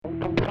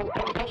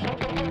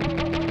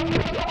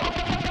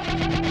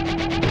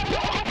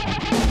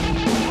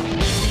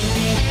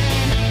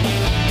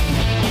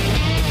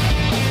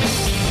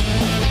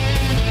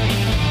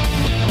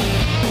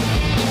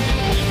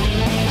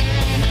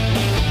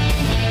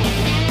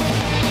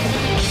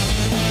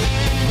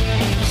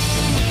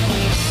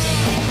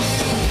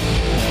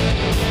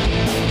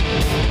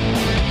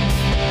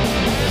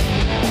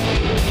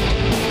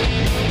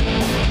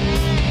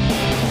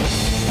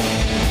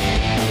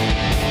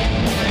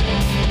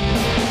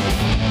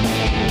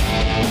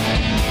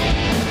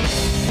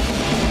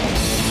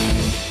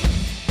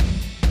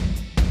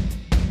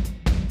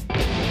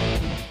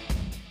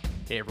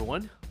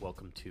everyone.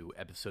 Welcome to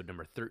episode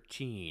number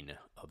 13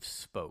 of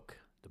Spoke,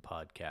 the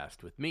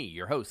podcast with me,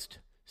 your host,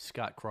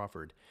 Scott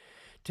Crawford.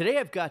 Today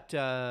I've got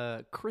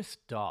Chris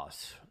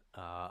Doss,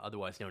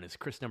 otherwise known as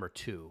Chris Number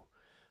 2,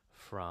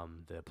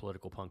 from the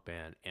political punk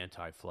band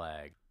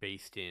Anti-Flag,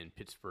 based in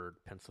Pittsburgh,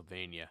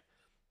 Pennsylvania.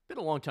 Been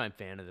a longtime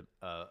fan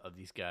of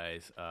these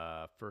guys.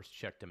 First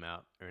checked them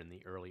out in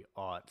the early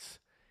aughts,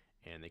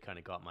 and they kind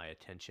of got my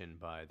attention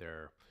by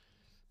their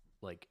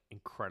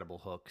incredible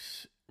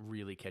hooks,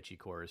 really catchy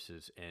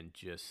choruses, and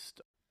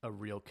just a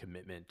real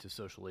commitment to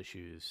social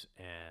issues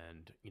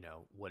and,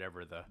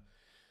 whatever the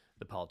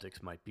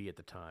politics might be at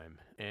the time.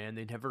 And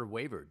they never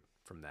wavered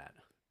from that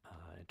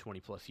in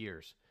 20 plus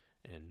years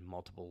and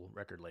multiple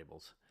record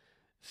labels.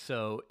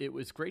 So it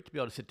was great to be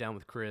able to sit down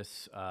with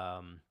Chris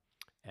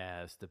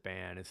as the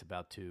band is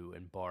about to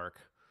embark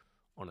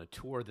on a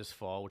tour this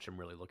fall, which I'm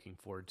really looking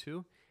forward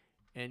to.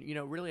 And,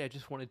 really, I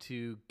just wanted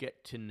to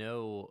get to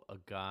know a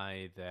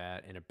guy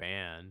in a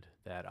band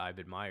that I've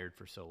admired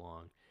for so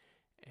long.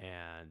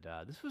 And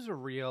this was a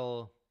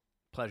real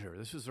pleasure.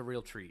 This was a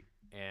real treat.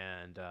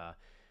 And,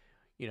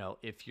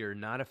 if you're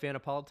not a fan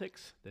of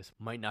politics, this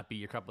might not be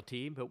your cup of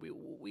tea. But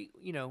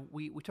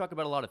we talk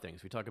about a lot of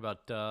things. We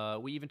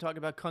even talk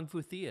about Kung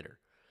Fu theater.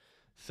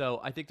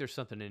 So I think there's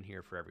something in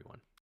here for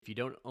everyone. If you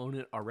don't own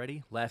it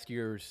already, last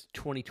year's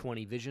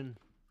 2020 Vision,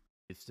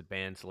 it's the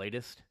band's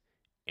latest.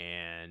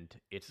 And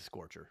it's a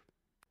scorcher.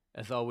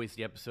 As always,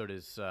 the episode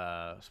is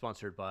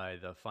sponsored by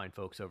the fine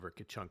folks over at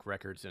Ka-Chunk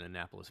Records in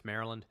Annapolis,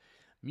 Maryland.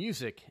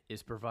 Music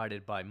is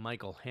provided by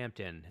Michael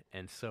Hampton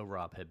and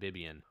Sohrab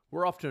Habibian.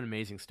 We're off to an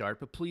amazing start,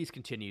 but please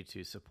continue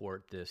to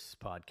support this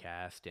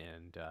podcast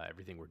and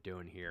everything we're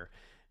doing here.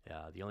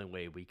 The only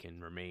way we can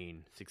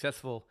remain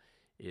successful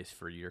is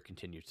for your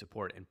continued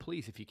support. And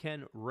please, if you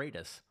can, rate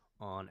us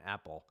on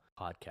Apple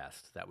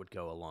Podcasts. That would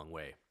go a long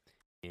way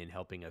in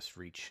helping us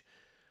reach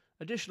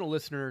additional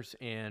listeners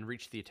and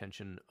reach the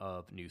attention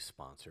of new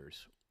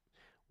sponsors,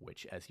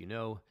 which, as you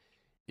know,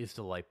 is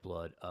the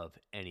lifeblood of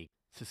any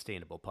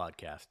sustainable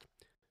podcast.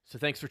 So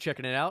thanks for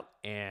checking it out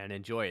and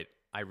enjoy it.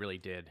 I really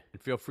did.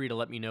 And feel free to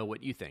let me know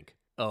what you think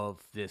of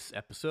this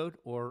episode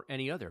or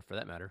any other for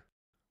that matter.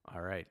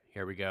 All right,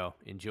 here we go.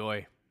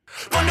 Enjoy.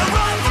 Wanna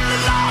run from the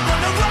law,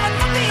 wanna run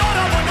from the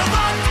order, wanna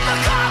run from the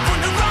cop,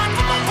 wanna run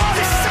from my border.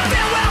 This is a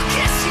farewell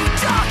kiss, you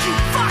dog, you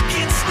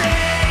fucking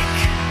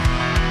snake.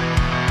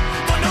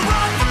 Wanna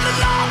run from the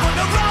law,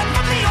 wanna run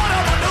from the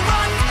order, wanna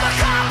run from the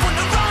cop,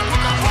 wanna run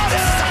from my border.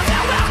 This is a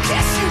farewell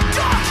kiss, you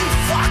dog, you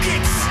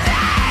fucking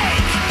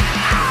snake.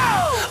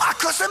 Ow! I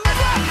cross the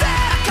middle of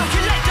that,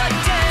 calculate the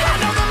day. I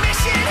know the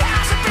mission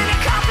hasn't been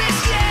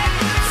accomplished yet.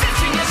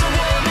 15 years of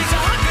war means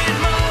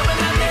 100 more, and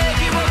I make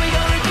it where we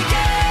only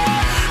began.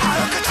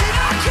 I look into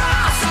the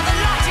cross on the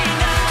lighting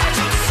night. I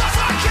choose to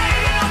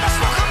suffocate on the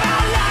smoke of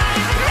our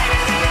life. Maybe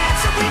the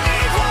answer we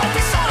need won't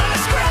be sold on a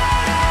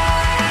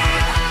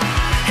screen.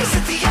 Is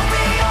it the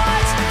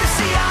opioids, the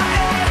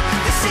CIA,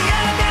 the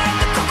CNN,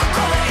 the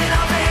Coca-Cola in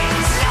our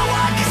veins? No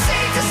one can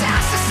see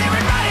disaster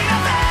staring right in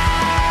our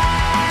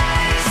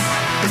face.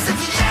 Is it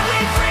the air we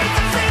breathe,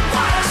 the thin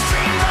water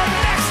stream, the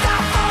next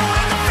stop forward,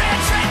 and the fair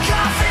trade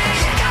coffee?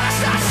 You gotta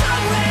start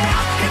somewhere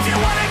if you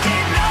wanna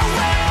get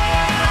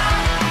nowhere.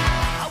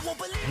 I won't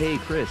believe. Hey,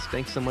 Chris,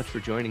 thanks so much for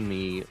joining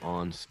me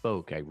on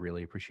Spoke. I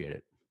really appreciate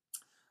it.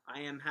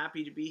 I am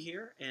happy to be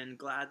here and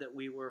glad that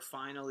we were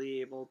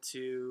finally able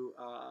to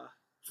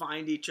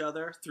find each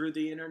other through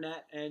the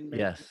internet and make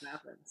Yes. this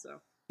happen. So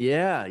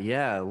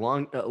Yeah,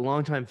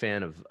 long time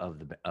fan of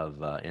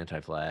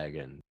Anti-Flag,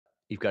 and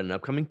you've got an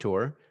upcoming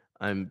tour.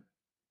 I'm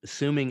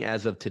assuming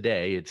as of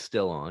today it's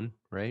still on,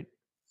 right?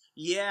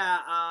 yeah,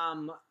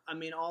 I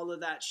mean, all of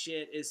that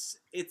shit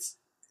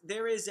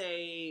there is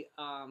a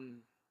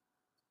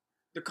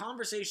the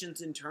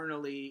conversations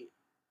internally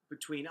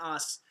between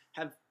us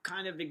have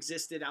kind of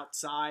existed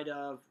outside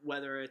of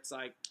whether it's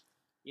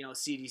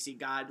CDC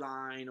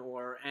guideline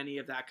or any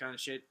of that kind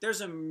of shit.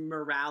 There's a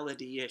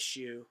morality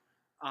issue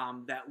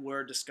that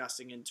we're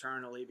discussing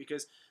internally,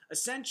 because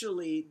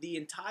essentially the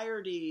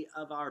entirety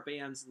of our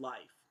band's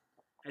life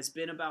has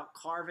been about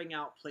carving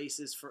out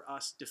places for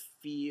us to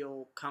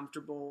feel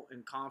comfortable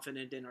and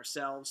confident in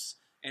ourselves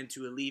and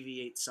to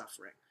alleviate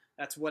suffering.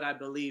 That's what I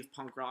believe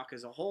punk rock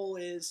as a whole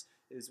is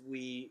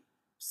we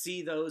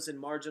see those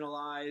in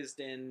marginalized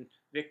and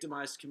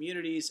victimized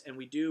communities, and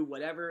we do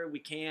whatever we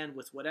can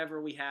with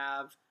whatever we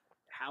have,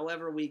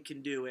 however we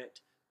can do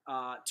it,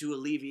 to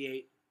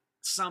alleviate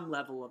some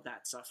level of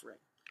that suffering.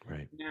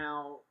 Right.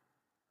 Now,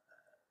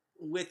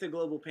 with the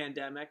global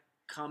pandemic,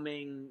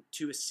 coming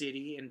to a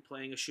city and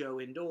playing a show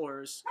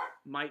indoors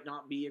might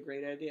not be a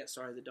great idea.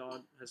 Sorry, the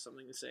dog has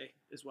something to say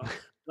as well.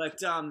 But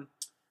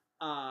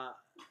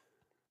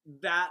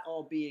that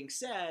all being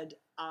said,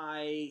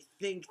 I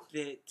think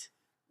that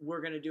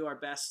we're going to do our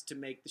best to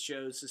make the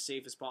shows as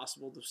safe as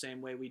possible, the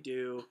same way we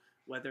do,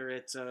 whether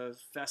it's a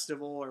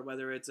festival or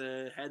whether it's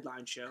a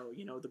headline show.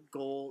 The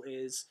goal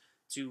is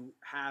to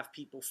have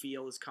people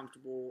feel as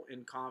comfortable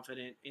and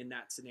confident in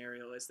that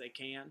scenario as they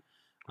can.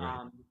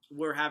 Right.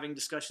 We're having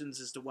discussions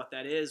as to what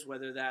that is,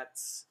 whether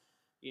that's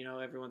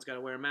everyone's got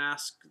to wear a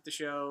mask at the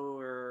show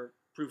or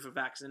proof of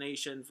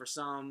vaccination for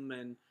some,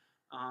 and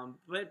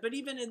but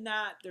even in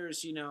that,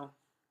 there's a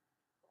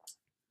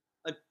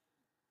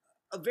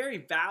a very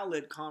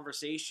valid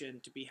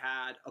conversation to be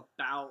had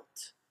about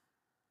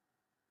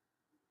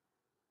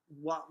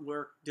what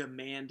we're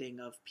demanding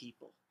of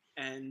people.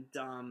 And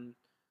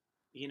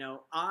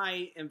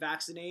I am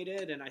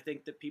vaccinated, and I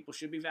think that people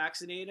should be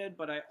vaccinated,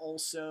 but I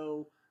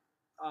also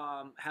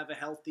have a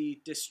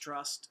healthy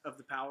distrust of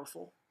the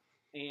powerful,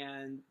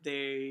 and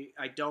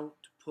I don't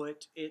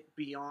put it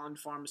beyond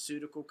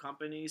pharmaceutical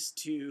companies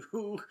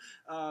to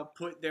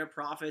put their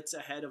profits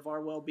ahead of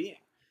our well-being.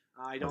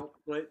 I don't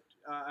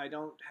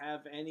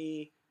have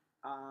any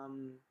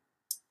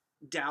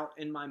doubt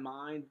in my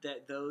mind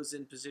that those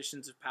in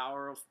positions of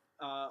power,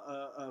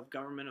 of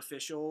government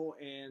official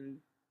and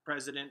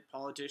president,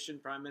 politician,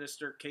 prime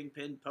minister,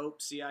 kingpin,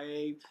 pope,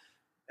 CIA,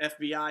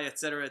 FBI, et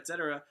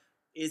cetera,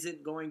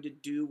 isn't going to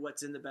do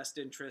what's in the best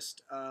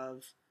interest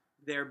of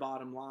their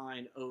bottom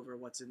line over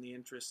what's in the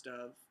interest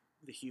of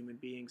the human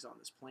beings on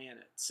this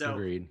planet. So,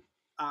 Agreed.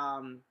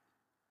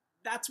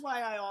 That's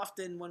why I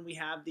often, when we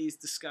have these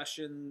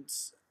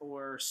discussions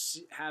or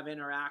have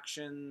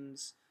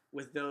interactions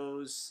with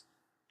those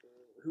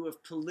who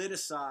have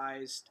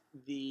politicized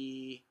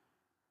the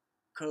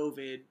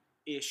COVID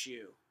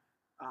issue,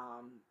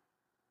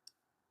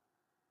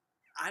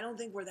 I don't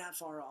think we're that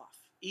far off,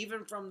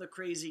 even from the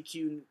crazy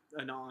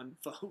QAnon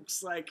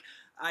folks.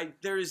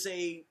 There's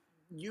a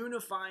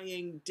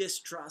unifying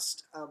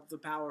distrust of the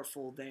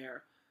powerful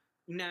there.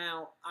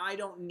 Now, I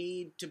don't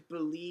need to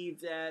believe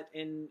that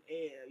in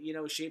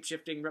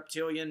shape-shifting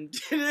reptilian.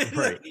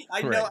 Right.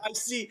 I know.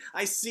 Right.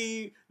 I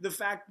see the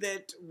fact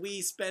that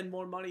we spend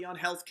more money on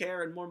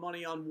healthcare and more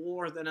money on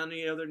war than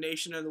any other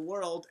nation in the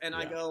world, and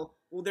I go,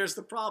 well, there's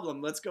the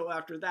problem. Let's go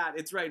after that.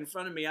 It's right in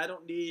front of me. I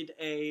don't need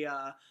a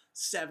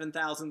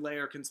 7,000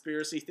 layer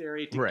conspiracy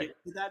theory to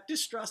get to that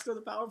distrust of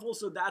the powerful.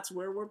 So that's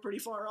where we're pretty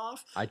far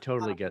off. I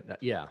totally get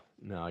that. Yeah,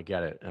 no, I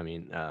get it. I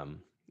mean,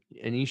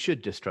 and you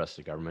should distrust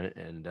the government.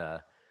 And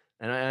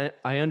I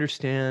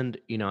understand,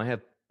 I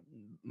have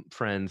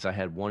friends. I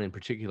had one in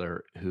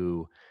particular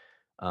who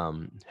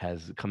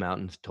has come out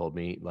and told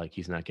me like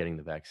he's not getting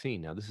the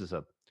vaccine. Now, this is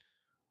a,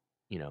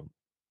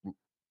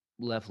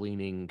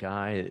 left-leaning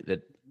guy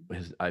that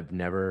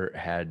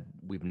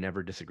we've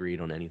never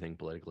disagreed on anything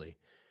politically.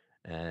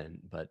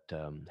 But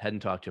hadn't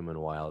talked to him in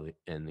a while.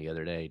 And the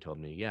other day he told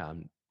me, yeah,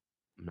 I'm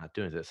not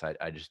doing this.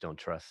 I just don't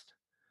trust.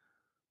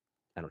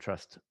 I don't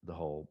trust the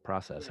whole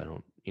process. I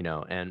don't,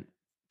 and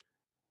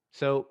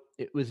so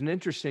it was an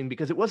interesting,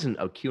 because it wasn't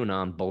a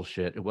QAnon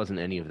bullshit. It wasn't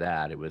any of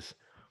that. It was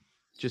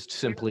just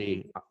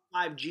simply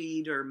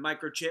 5G'd or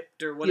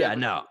microchipped or whatever. Yeah,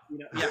 no,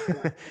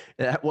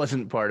 that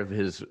wasn't part of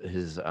his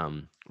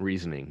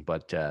reasoning.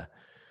 But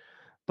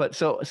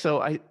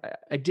so I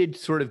did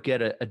sort of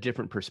get a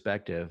different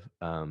perspective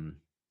on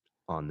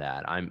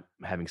that.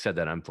 Having said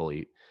that, I'm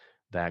fully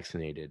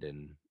vaccinated,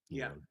 and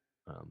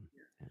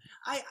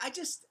I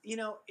just,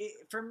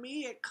 for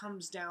me, it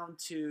comes down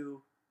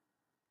to,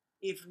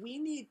 if we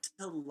need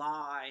to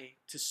lie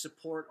to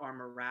support our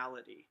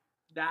morality,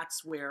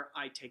 that's where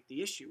I take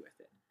the issue with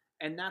it.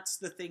 And that's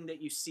the thing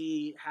that you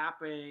see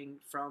happening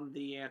from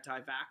the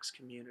anti-vax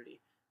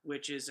community,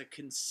 which is a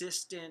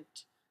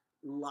consistent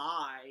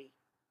lie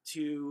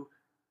to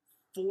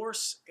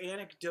force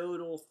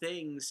anecdotal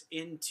things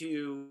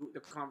into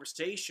the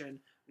conversation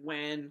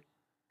when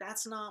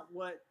that's not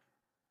what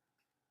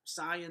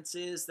science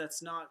is.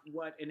 That's not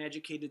what an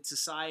educated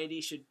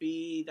society should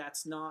be.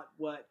 That's not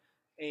what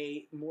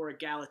a more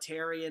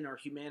egalitarian or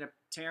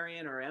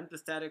humanitarian or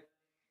empathetic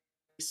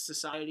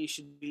society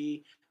should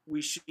be.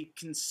 We should be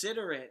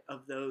considerate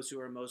of those who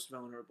are most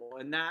vulnerable.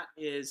 And that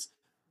is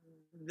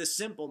the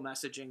simple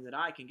messaging that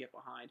I can get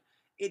behind.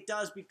 It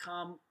does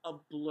become a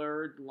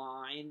blurred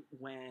line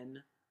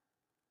when,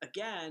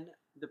 again,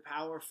 the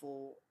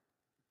powerful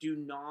do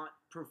not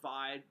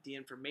provide the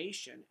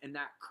information, and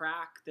that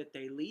crack that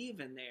they leave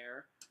in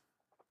there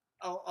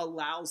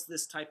allows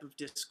this type of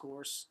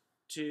discourse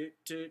to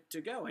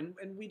go.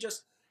 And we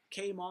just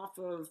came off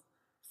of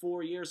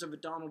 4 years of a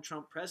Donald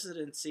Trump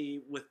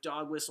presidency with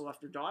dog whistle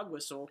after dog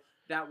whistle.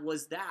 That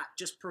was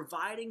just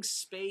providing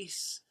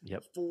space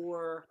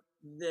for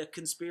the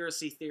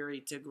conspiracy theory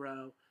to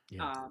grow.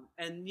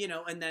 And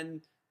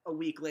then a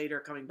week later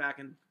coming back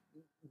and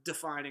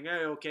defining,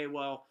 oh, okay,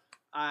 well,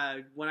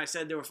 when I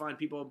said there were fine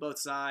people on both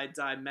sides,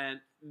 I meant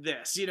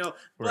this,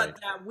 but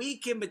that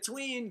week in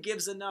between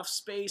gives enough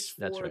space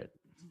for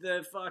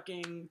the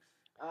fucking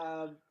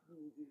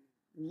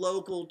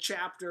local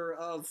chapter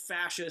of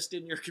fascist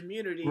in your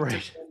community to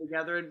come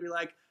together and be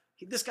like,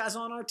 this guy's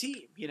on our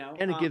team,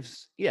 And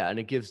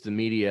it gives the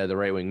media, the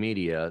right-wing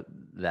media,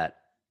 that,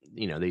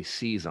 they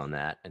seize on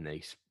that and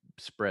they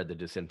spread the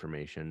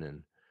disinformation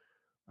and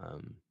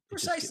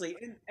precisely.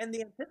 And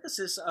the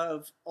antithesis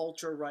of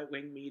ultra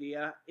right-wing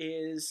media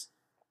is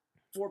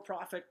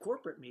for-profit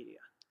corporate media.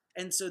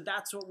 And so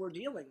that's what we're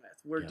dealing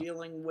with. We're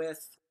dealing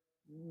with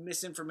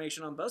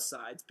misinformation on both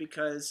sides,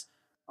 because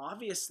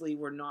obviously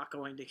we're not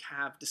going to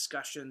have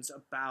discussions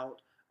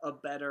about a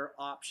better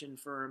option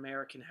for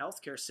American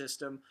healthcare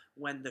system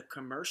when the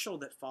commercial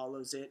that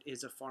follows it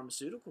is a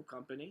pharmaceutical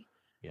company.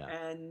 Yeah.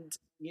 And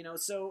I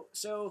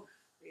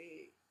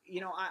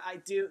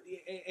do,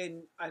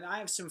 and I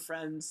have some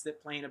friends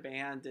that play in a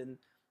band, and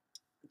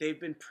they've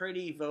been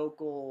pretty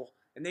vocal,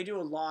 and they do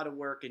a lot of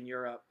work in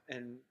Europe,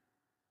 and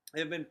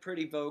they've been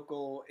pretty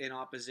vocal in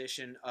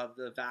opposition of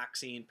the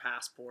vaccine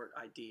passport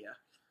idea.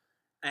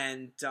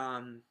 And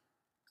I'm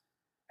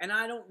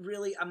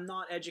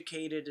not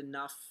educated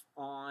enough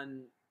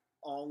on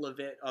all of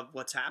it, of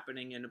what's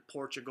happening in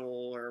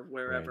Portugal or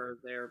wherever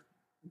they're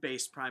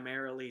based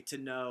primarily, to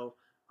know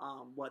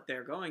what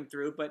they're going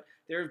through. But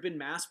there have been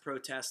mass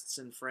protests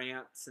in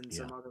France and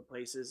some other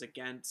places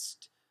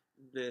against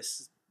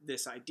this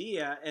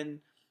idea. And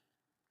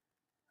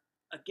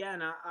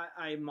again,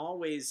 I'm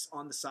always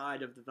on the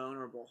side of the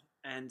vulnerable.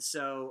 And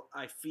so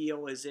I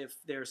feel as if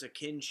there's a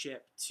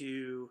kinship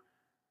to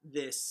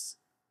this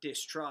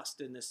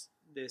distrust and this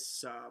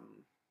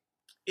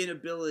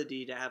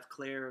inability to have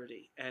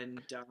clarity.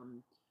 And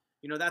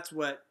that's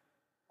what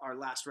our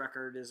last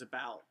record is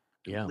about.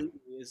 Completely,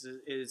 is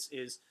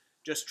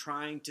just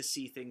trying to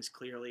see things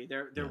clearly.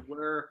 There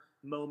were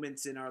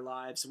moments in our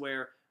lives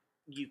where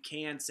you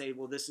can say,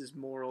 well, this is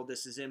moral,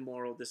 this is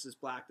immoral, this is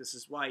black, this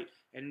is white,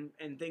 and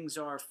things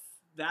are,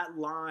 that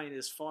line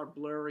is far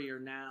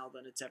blurrier now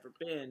than it's ever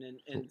been.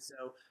 And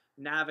so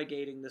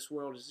navigating this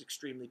world is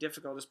extremely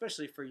difficult,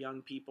 especially for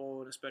young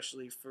people, and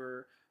especially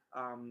for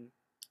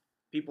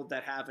people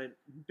that haven't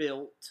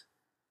built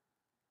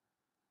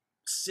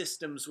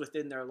systems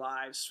within their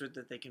lives so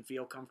that they can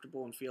feel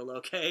comfortable and feel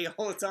okay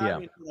all the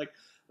time.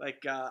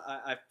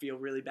 I feel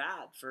really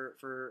bad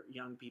for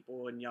young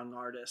people and young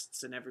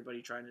artists and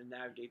everybody trying to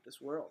navigate this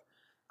world.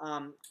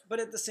 But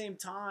at the same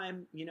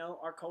time,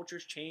 our culture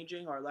is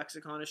changing, our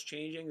lexicon is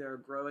changing. There are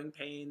growing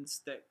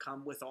pains that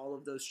come with all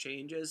of those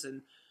changes.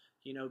 And,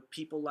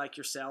 people like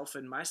yourself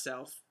and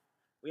myself,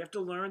 we have to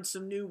learn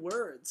some new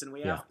words, and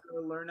we have to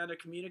learn how to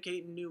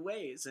communicate in new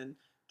ways. And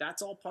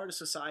that's all part of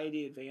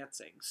society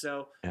advancing.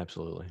 So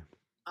absolutely.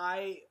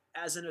 I,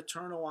 as an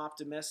eternal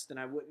optimist, and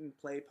I wouldn't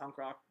play punk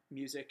rock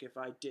music if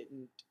I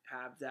didn't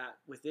have that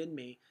within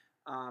me.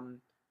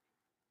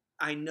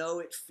 I know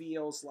it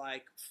feels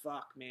like,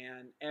 fuck,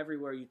 man,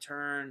 everywhere you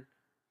turn,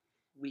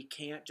 we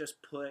can't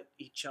just put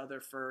each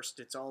other first.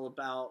 It's all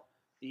about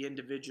the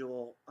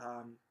individual.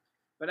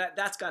 But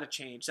that's got to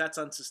change. That's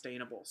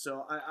unsustainable.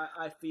 So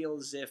I feel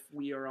as if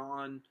we are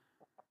on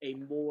a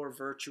more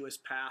virtuous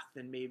path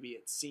than maybe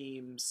it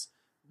seems.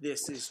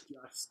 This is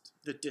just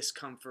the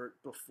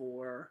discomfort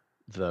before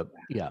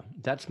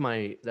that's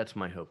my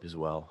hope as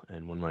well.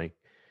 And when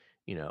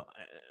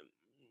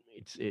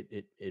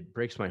it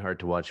breaks my heart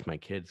to watch my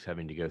kids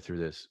having to go through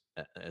this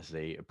as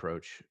they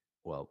approach,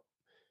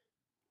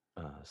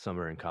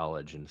 summer in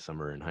college and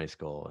summer in high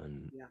school.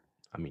 And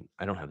I mean,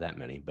 I don't have that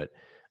many, but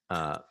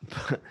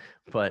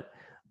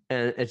and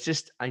it's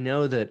just, I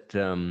know that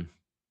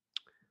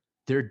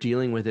they're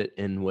dealing with it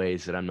in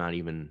ways that I don't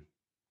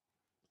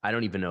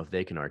even know if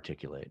they can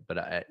articulate, but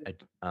I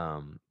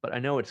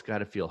know it's got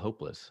to feel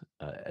hopeless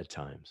at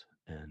times.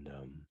 And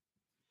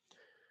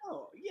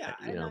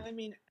I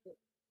mean,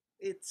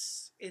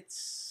 it's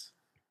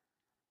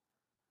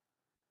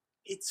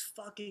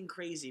fucking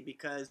crazy,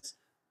 because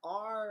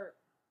our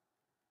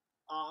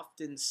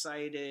often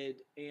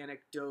cited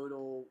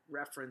anecdotal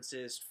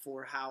references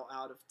for how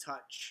out of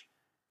touch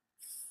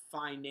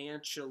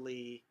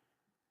financially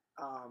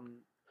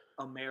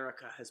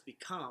America has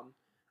become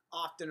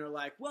often are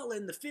like, well,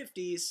 in the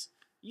 50s,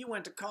 you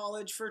went to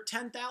college for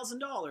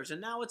 $10,000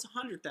 and now it's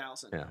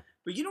 $100,000. Yeah.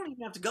 But you don't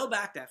even have to go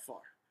back that far.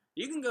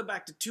 You can go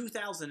back to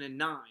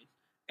 2009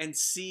 and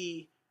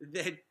see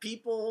that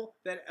people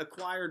that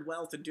acquired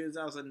wealth in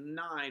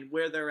 2009,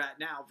 where they're at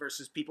now,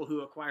 versus people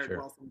who acquired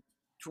wealth in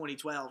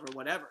 2012 or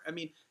whatever. I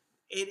mean,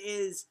 it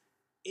is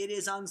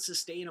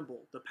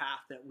unsustainable, the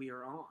path that we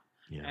are on.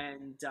 Yeah.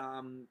 And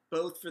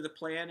both for the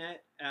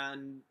planet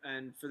and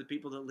for the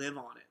people that live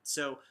on it.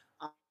 So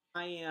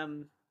I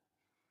am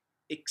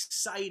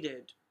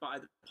excited by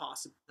the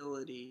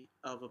possibility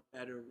of a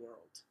better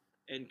world,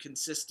 and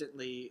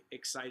consistently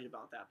excited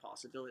about that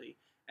possibility.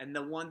 And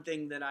the one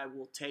thing that I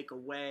will take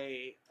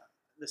away,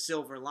 the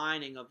silver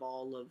lining of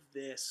all of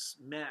this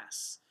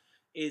mess,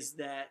 is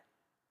that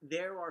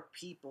there are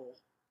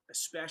people,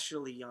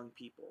 especially young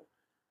people,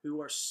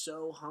 who are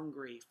so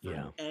hungry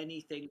for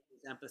anything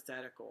that is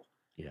empathetical.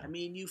 Yeah. I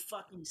mean, you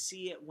fucking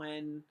see it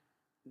when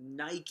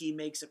Nike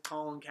makes a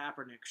Colin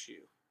Kaepernick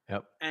shoe.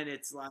 Yep. And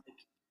it's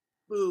like,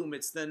 boom,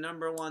 it's the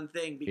number one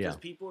thing, because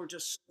people are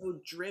just so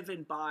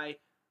driven by,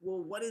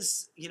 well, what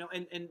is,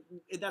 and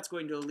that's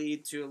going to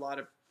lead to a lot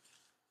of,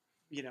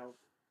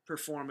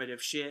 performative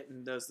shit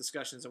and those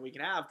discussions that we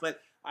can have. But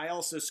I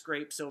also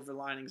scrape silver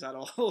linings out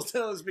of all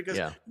those, because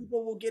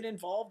people will get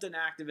involved in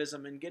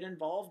activism and get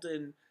involved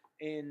in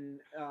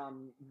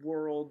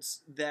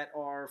worlds that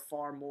are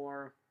far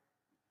more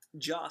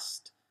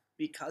just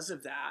because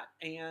of that.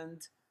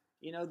 And,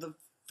 the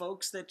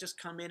folks that just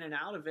come in and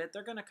out of it,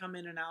 they're going to come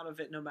in and out of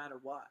it no matter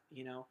what.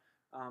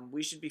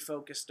 We should be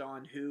focused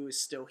on who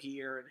is still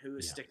here and who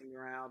is Yeah. sticking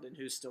around and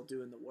who's still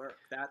doing the work.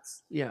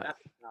 That's Yeah.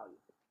 valuable.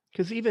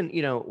 Because even,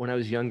 when I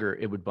was younger,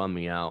 it would bum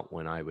me out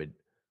when I would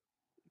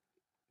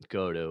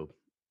go to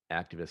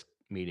activist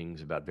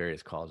meetings about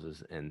various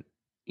causes, and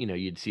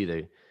you'd see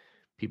the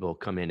people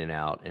come in and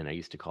out, and I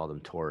used to call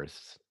them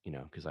tourists,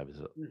 because I was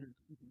a Mhm.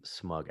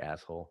 smug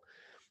asshole.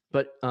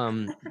 But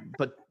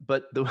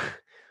but the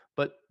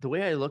but the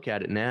way I look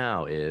at it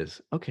now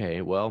is,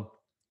 okay,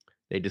 well,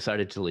 they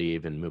decided to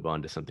leave and move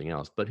on to something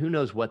else, but who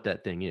knows what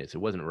that thing is? It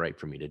wasn't right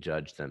for me to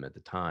judge them at the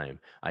time.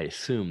 I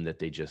assume that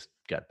they just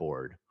got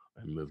bored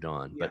and moved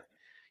on. Yeah. But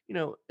you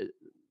know, uh,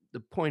 the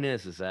point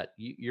is that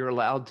you're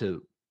allowed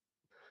to,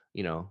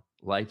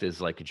 life is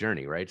like a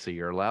journey, right? So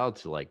you're allowed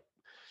to like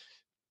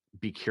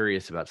be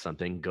curious about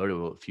something, go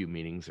to a few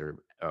meetings or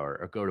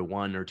go to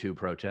one or two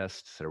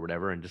protests or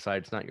whatever and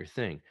decide it's not your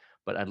thing.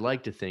 But I'd Yeah.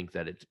 like to think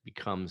that it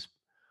becomes,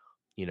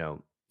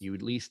 you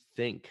at least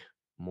think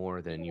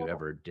more than you Well,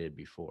 ever did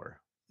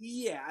before.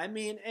 yeah, I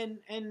mean, and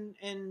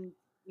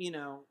you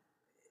know,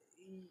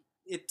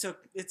 it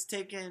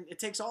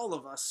takes all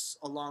of us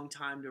a long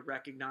time to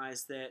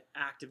recognize that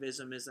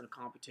activism isn't a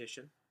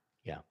competition,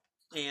 Yeah.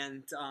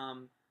 and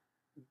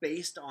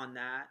based on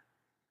that,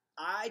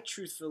 I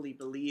truthfully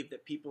believe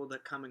that people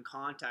that come in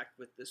contact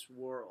with this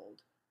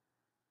world,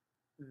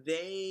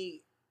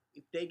 they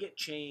they get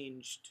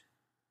changed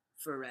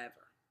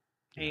forever,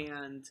 Yeah.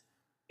 and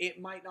it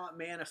might not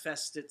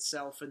manifest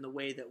itself in the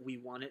way that we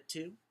want it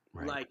to.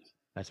 Right. Like,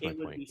 That's my it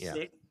would point. be Yeah.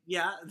 sick,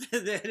 yeah,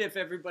 that if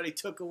everybody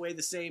took away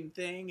the same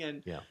thing,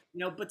 and Yeah.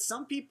 but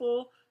some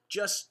people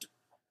just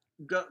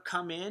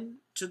come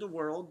in to the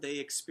world, they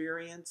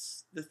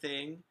experience the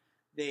thing,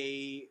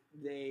 they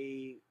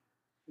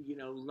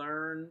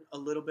learn a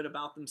little bit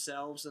about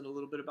themselves and a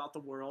little bit about the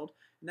world,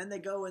 and then they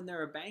go and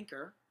they're a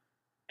banker,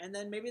 and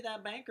then maybe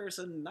that banker is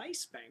a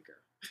nice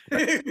banker.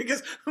 Right.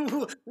 Because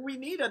we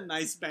need a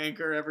nice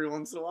banker every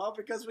once in a while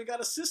because we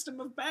got a system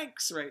of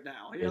banks right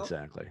now.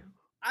 Exactly.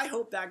 I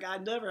hope that guy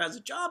never has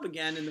a job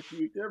again in the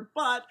future,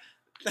 but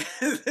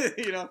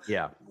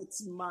Yeah.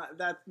 that's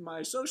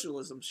my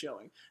socialism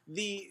showing.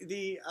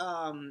 The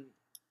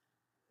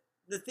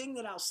thing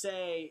that I'll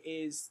say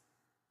is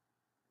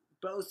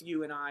both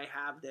you and I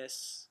have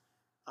this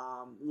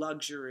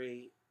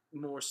luxury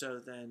more so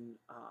than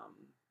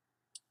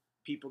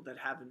people that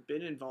haven't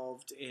been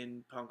involved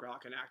in punk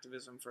rock and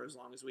activism for as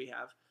long as we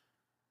have.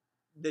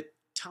 The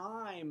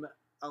time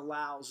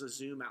allows a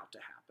zoom out to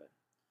happen.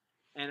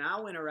 And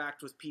I'll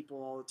interact with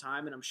people all the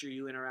time, and I'm sure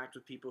you interact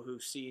with people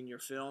who've seen your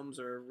films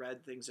or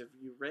read things that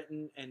you've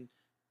written, and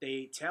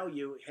they tell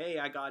you, hey,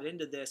 I got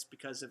into this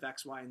because of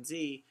X, Y, and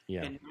Z,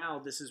 Yeah. and now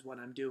this is what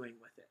I'm doing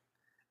with it.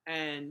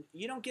 And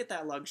you don't get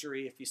that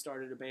luxury if you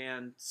started a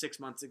band 6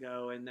 months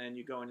ago and then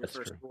you go on your That's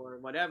first true. tour or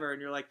whatever,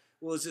 and you're like,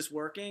 well, is this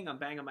working? I'm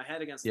banging my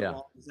head against the Yeah.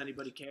 wall. Does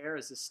anybody care?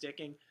 Is this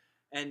sticking?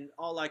 And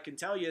all I can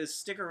tell you is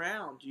stick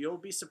around. You'll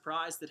be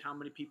surprised at how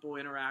many people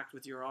interact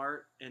with your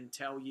art and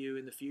tell you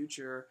in the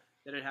future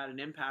that it had an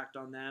impact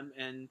on them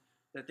and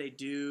that they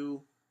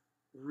do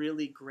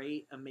really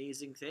great,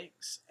 amazing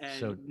things. And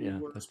So you yeah,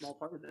 were a small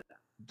part of that.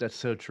 that's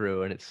so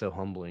true, and it's so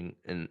humbling.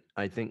 And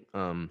I think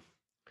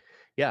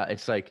yeah,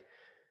 it's like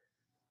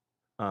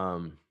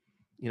I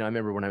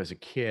remember when I was a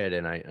kid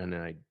and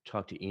I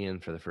talked to Ian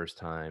for the first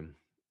time.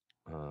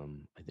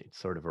 I think it's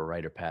sort of a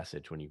rite of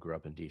passage when you grew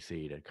up in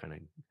DC to kind of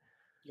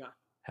Yeah.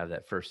 have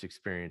that first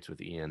experience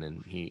with Ian,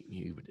 and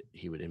he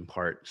would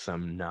impart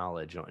some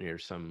knowledge on or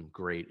some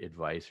great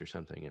advice or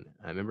something. And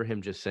I remember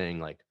him just saying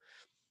like,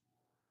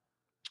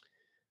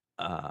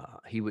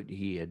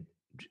 he had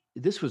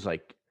this was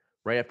like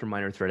right after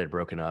Minor Threat had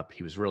broken up.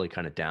 He was really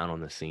kind of down on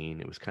the scene.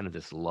 It was kind of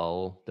this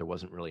lull. There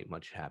wasn't really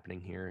much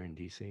happening here in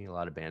DC. A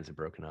lot of bands had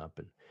broken up,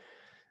 and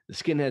the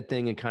skinhead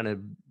thing and kind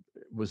of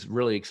was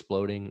really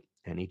exploding.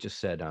 And he just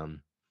said,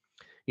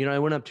 I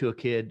went up to a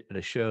kid at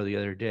a show the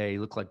other day. He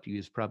looked like he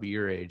was probably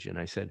your age. And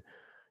I said,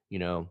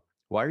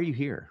 why are you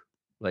here?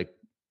 Like,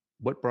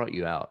 what brought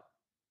you out?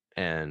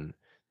 And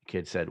the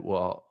kid said,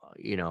 well,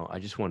 I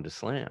just wanted to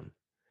slam.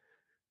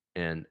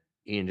 And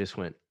Ian just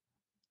went,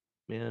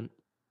 man,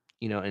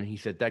 and he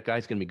said, that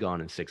guy's going to be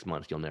gone in 6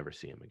 months. You'll never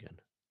see him again.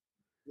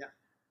 Yeah.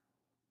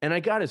 And I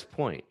got his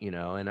point,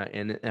 and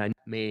I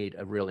made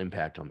a real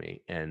impact on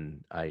me.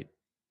 And I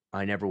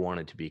never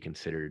wanted to be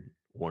considered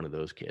one of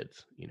those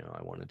kids.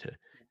 I wanted to,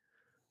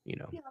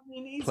 Yeah, I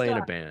mean, play in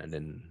a band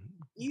and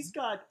he's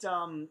got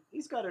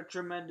a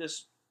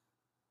tremendous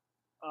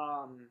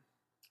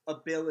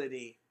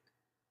ability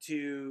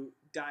to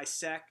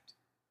dissect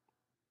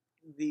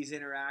these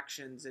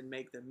interactions and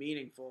make them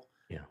meaningful.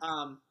 Yeah.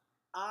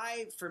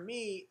 For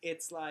me,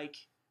 it's like,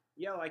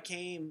 yo, I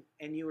came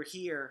and you were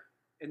here,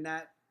 and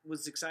that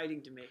was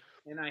exciting to me.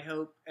 And I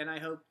hope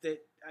that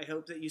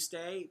you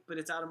stay, but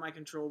it's out of my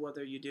control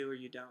whether you do or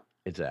you don't.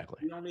 Exactly.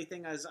 The only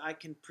thing is I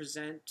can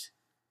present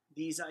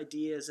these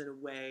ideas in a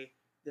way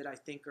that I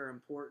think are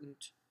important,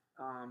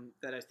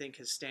 that I think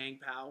has staying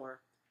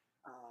power,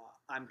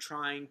 I'm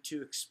trying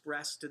to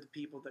express to the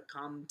people that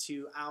come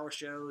to our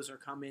shows or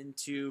come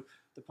into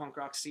the punk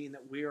rock scene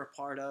that we're a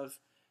part of,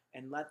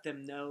 and let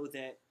them know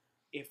that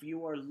if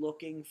you are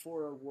looking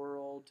for a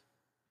world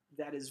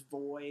that is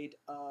void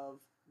of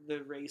the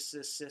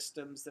racist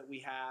systems that we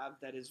have,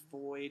 that is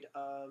void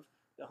of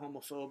the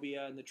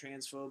homophobia and the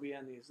transphobia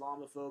and the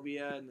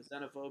Islamophobia and the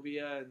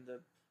xenophobia and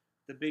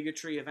the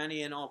bigotry of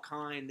any and all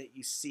kind that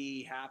you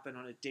see happen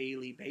on a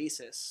daily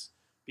basis,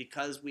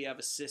 because we have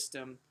a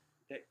system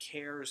that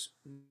cares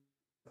more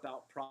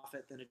about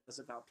profit than it does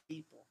about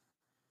people.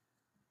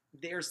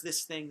 There's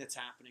this thing that's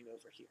happening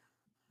over here,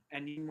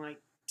 and you might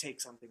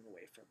take something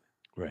away from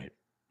it. Right.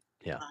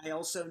 Yeah. I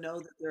also know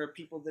that there are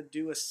people that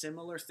do a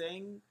similar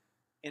thing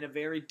in a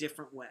very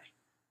different way,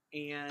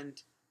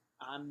 and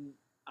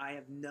I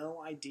have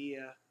no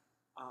idea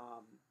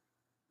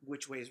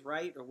which way is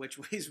right or which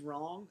way is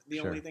wrong. The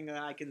Sure. only thing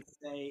that I can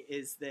say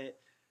is that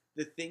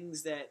the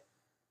things that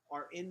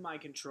are in my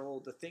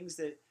control, the things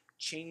that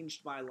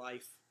changed my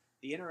life,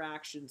 the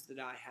interactions that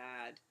I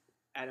had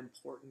at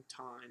important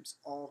times,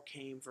 all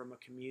came from a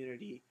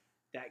community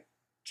that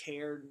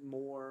cared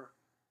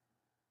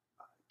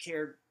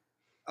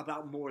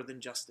about more than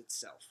just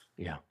itself.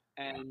 Yeah.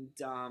 And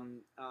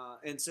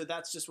so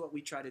that's just what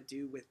we try to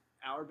do with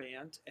our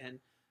band. And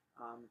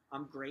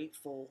I'm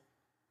grateful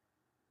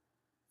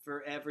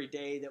for every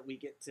day that we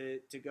get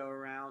to go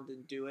around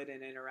and do it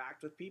and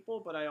interact with people.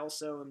 But I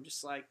also am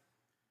just like,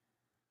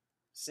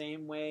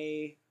 same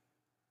way,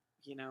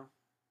 you know,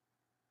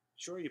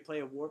 sure, you play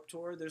a Warped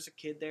Tour, there's a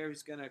kid there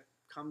who's going to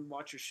come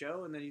watch your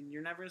show, and then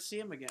you're never going to see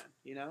him again,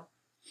 you know?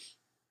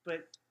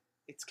 But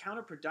it's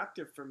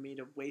counterproductive for me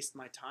to waste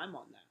my time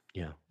on that.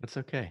 Yeah. That's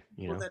okay.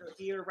 You People know, that are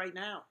here right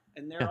now,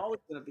 and they're Yeah.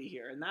 always going to be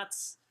here. And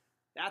that's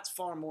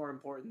far more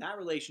important. That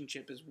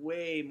relationship is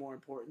way more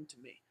important to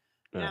me.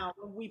 Yeah. Now,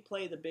 when we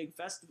play the big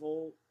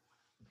festival,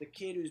 the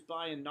kid who's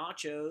buying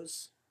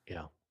nachos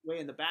Yeah. way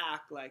in the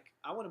back, like,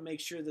 I want to make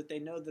sure that they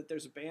know that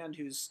there's a band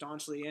who's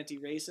staunchly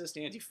anti-racist,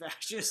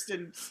 anti-fascist,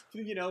 and,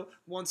 you know,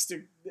 wants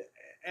to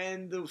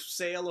end the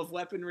sale of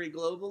weaponry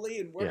globally,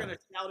 and we're Yeah. going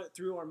to shout it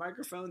through our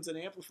microphones and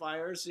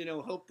amplifiers, you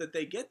know, hope that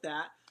they get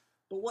that.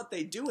 But what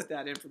they do with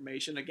that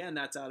information, again,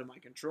 that's out of my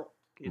control.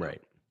 You know?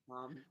 Right.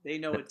 They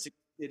know it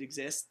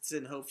exists,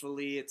 and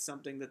hopefully it's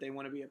something that they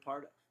want to be a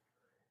part of.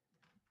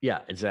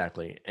 Yeah,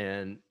 exactly.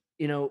 And,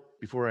 you know,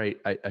 before I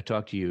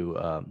talked to you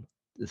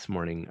this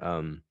morning,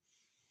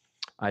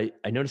 I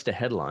noticed a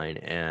headline,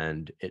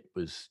 and it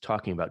was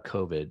talking about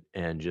COVID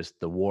and just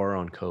the war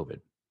on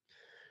COVID.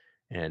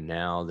 And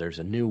now there's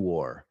a new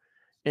war.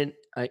 And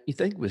you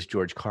think it was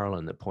George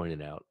Carlin that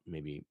pointed out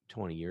maybe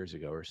 20 years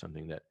ago or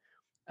something that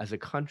as a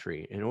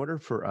country, in order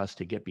for us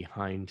to get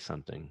behind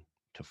something,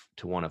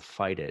 to want to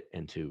fight it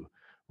and to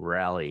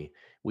rally,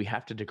 we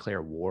have to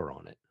declare war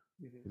on it.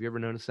 Have you ever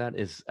noticed that?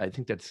 I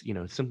think that's, you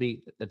know,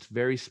 something that's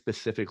very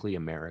specifically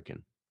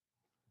American.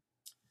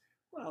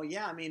 Well,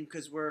 yeah, I mean,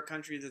 because we're a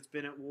country that's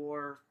been at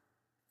war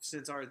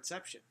since our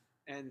inception.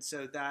 And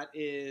so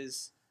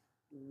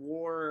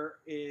war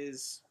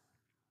is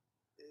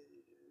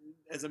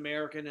as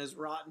American as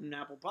rotten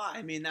apple pie.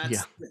 I mean,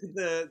 that's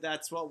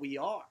that's what we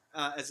are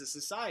as a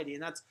society.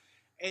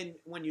 And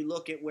when you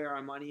look at where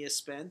our money is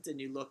spent and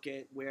you look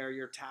at where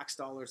your tax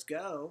dollars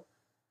go,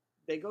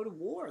 they go to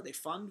war. They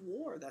fund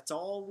war. That's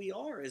all we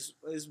are is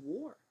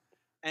war.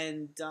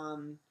 And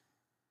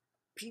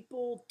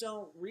people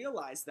don't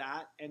realize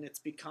that, and it's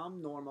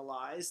become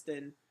normalized.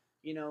 And,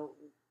 you know,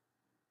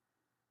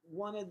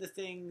 one of the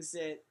things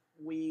that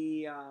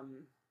we,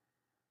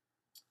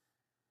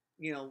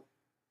 you know,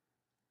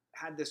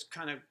 had this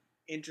kind of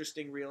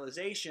interesting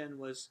realization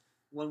was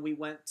when we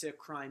went to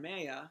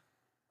Crimea,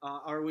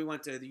 or we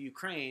went to the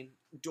Ukraine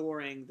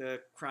during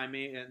the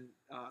Crimean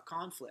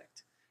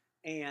conflict.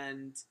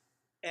 And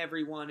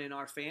everyone in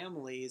our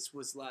families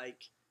was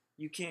like,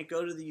 you can't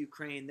go to the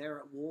Ukraine, they're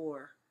at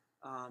war.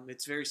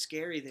 It's very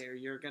scary there.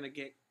 You're going to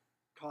get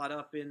caught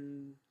up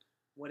in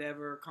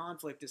whatever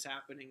conflict is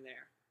happening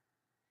there.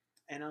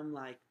 And I'm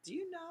like, do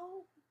you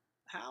know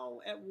how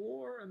at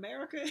war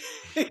America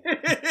is?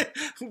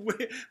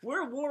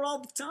 We're at war all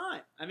the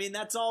time. I mean,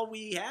 that's all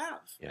we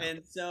have. Yeah.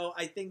 And so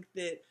I think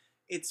that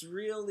it's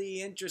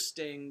really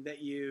interesting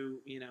that you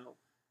know,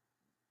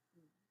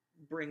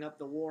 bring up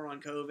the war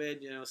on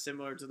COVID, you know,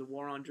 similar to the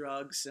war on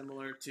drugs,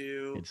 similar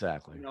to,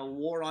 Exactly. you know,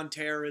 war on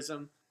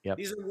terrorism. Yep.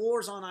 These are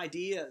wars on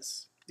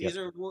ideas. These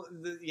Yep. are,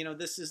 you know,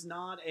 this is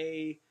not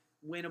a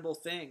winnable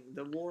thing.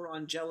 The war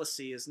on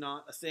jealousy is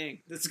not a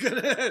thing that's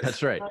gonna.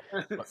 That's right.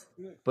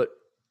 But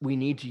we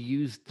need to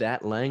use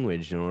that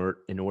language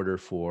in order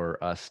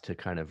for us to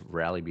kind of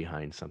rally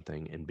behind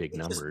something in big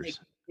numbers.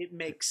 It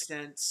makes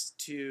sense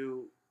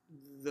to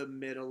the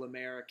middle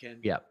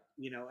American. Yeah.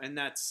 You know, and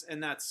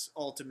that's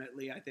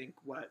ultimately, I think,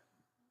 what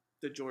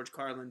the George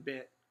Carlin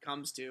bit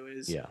comes to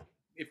is, Yeah.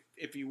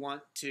 if you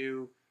want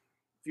to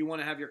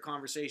have your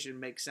conversation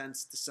make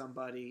sense to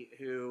somebody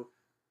who,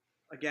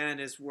 again,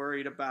 is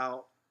worried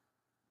about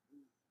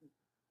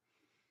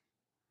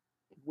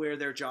where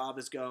their job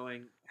is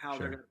going, how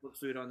they're Sure. going to put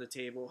food on the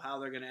table, how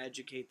they're going to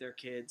educate their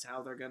kids,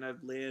 how they're going to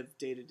live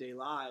day-to-day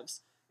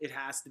lives. It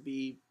has to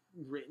be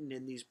written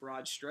in these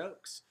broad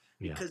strokes.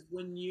 Yeah. Because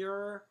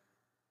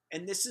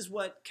and this is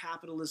what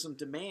capitalism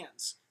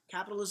demands.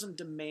 Capitalism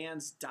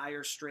demands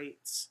dire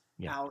straits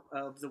Yeah. out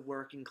of the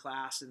working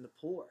class and the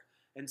poor.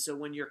 And so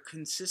when you're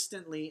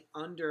consistently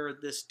under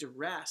this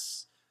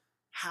duress,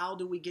 how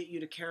do we get you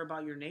to care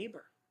about your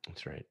neighbor?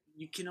 That's right.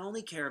 You can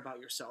only care about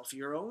yourself.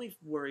 You're only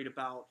worried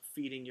about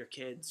feeding your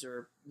kids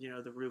or,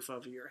 the roof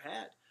over your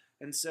head.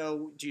 And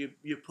so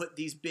you put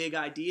these big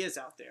ideas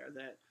out there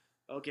that,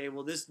 okay,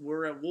 well,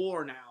 we're at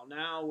war now.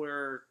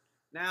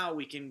 Now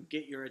we can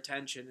get your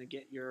attention and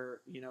get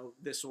your,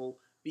 this will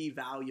be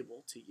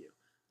valuable to you.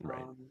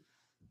 Right.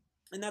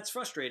 And that's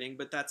frustrating,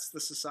 but that's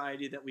the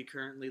society that we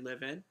currently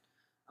live in.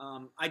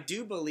 I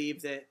do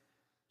believe that,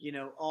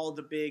 all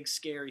the big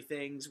scary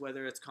things,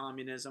 whether it's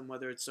communism,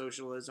 whether it's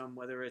socialism,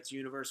 whether it's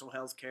universal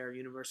health care,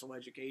 universal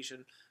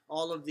education,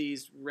 all of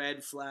these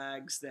red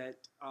flags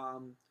that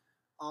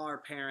our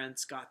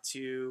parents got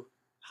to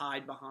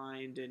hide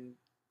behind and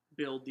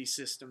build these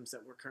systems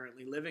that we're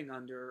currently living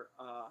under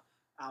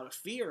out of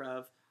fear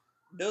of,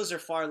 those are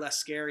far less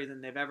scary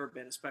than they've ever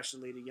been,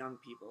 especially to young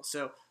people.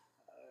 So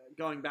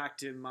going back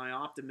to my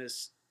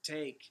optimist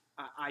take,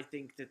 I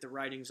think that the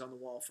writing's on the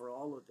wall for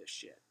all of this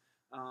shit.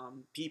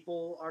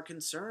 People are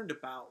concerned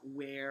about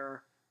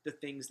where the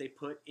things they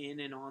put in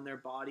and on their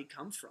body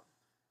come from.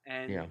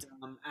 And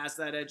as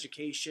that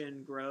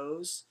education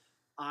grows,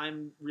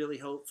 I'm really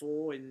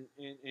hopeful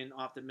and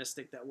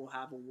optimistic that we'll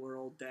have a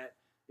world that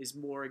is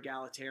more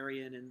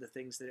egalitarian in the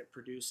things that it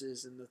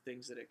produces and the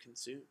things that it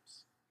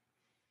consumes.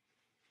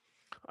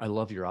 I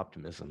love your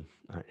optimism.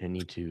 I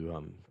need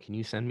to. Can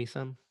you send me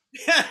some?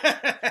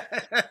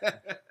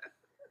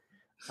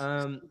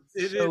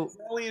 It's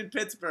only in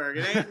Pittsburgh.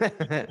 It ain't.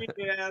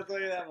 Yeah, I'll tell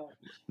you that one.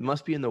 It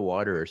must be in the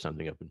water or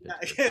something up in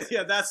Pittsburgh.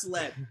 Yeah, that's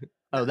lead.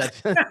 Oh,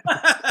 that's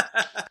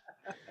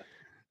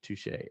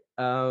touche.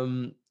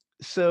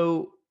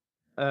 So,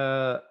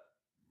 how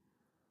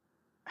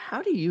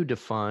do you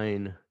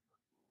define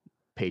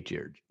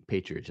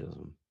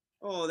patriotism?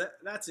 Oh,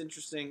 that's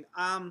interesting.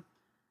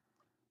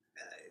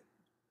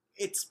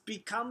 It's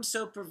become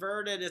so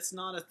perverted. It's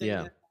not a thing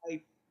that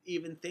I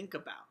even think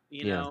about.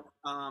 You know,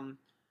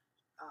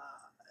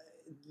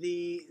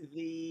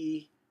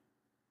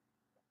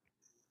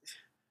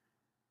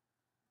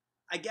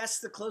 I guess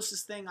the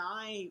closest thing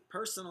I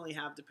personally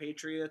have to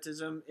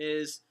patriotism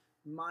is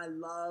my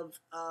love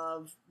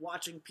of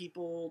watching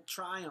people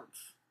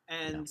triumph.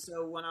 And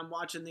so when I'm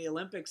watching the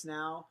Olympics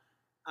now,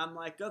 I'm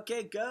like,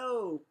 okay,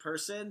 go,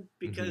 person,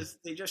 because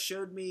they just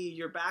showed me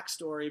your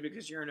backstory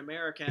because you're an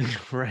American.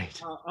 Right.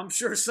 I'm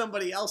sure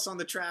somebody else on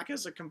the track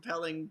has a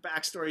compelling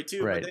backstory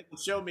too, but they can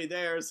show me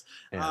theirs.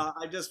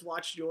 I just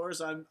watched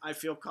yours. I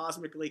feel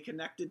cosmically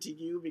connected to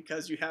you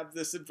because you have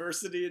this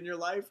adversity in your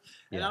life,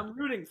 and I'm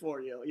rooting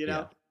for you, you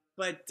know?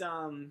 But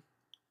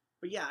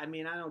yeah, I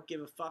mean, I don't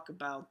give a fuck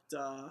about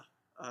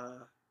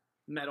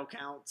medal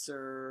counts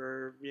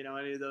or,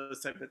 any of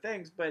those type of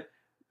things, but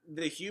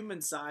the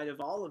human side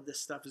of all of this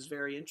stuff is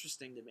very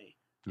interesting to me.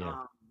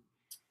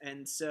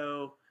 And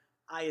so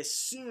I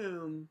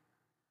assume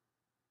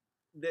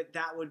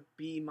that would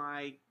be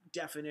my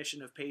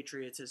definition of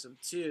patriotism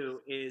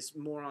too, is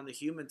more on the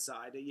human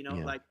side.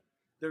 Like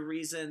the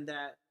reason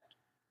that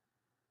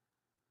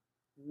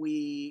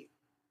we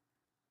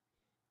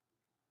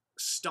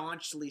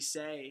staunchly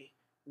say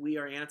we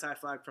are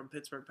anti-flag from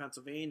Pittsburgh,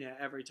 Pennsylvania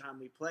every time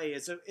we play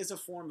is a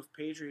form of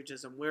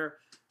patriotism. We're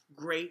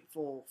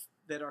grateful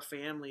that our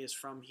family is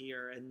from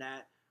here and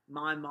that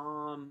my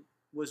mom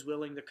was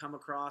willing to come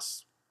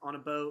across on a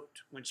boat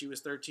when she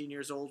was 13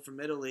 years old from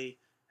Italy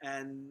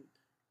and,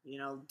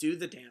 do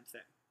the damn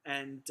thing.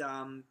 And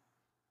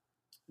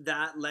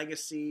that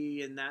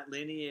legacy and that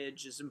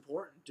lineage is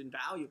important and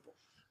valuable.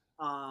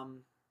 I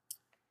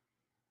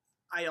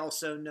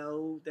also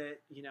know that,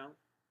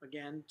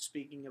 again,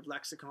 speaking of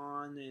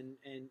lexicon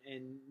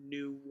and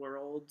new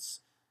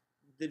worlds,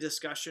 the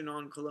discussion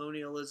on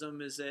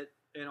colonialism is at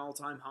an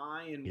all-time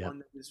high and one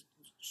that is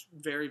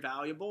very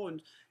valuable, and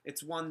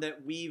it's one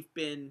that we've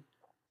been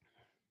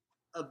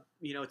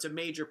it's a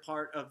major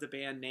part of the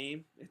band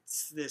name.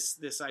 It's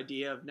this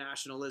idea of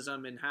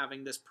nationalism and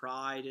having this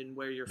pride in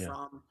where you're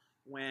from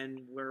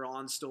when we're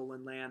on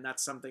stolen land.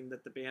 That's something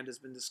that the band has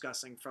been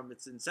discussing from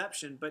its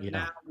inception, but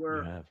now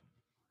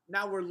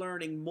we're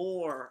learning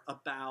more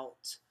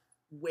about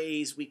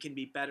ways we can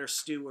be better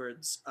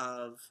stewards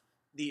of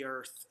the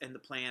earth and the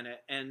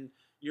planet, and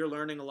you're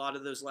learning a lot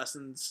of those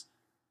lessons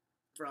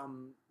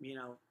from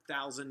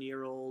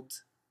 1,000-year-old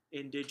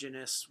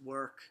indigenous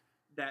work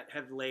that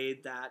have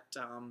laid that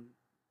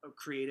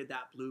created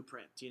that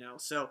blueprint.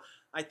 So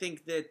I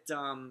think that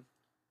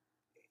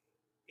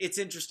it's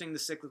interesting, the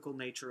cyclical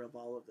nature of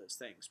all of those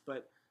things,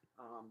 but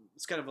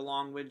it's kind of a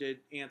long-winded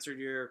answer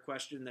to your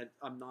question that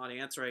I'm not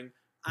answering.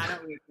 I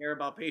don't really care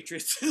about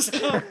patriotism.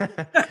 Part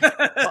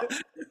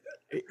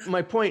of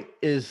my point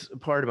is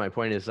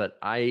that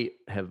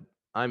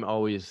I'm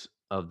always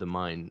of the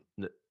mind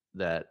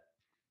that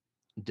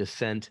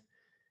dissent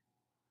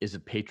is a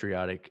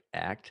patriotic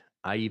act.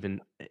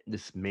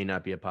 This may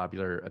not be a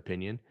popular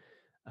opinion,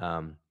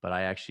 but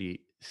I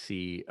actually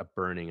see a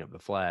burning of the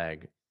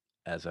flag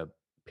as a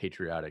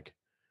patriotic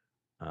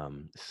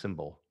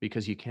symbol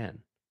because you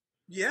can,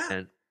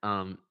 Yeah.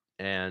 and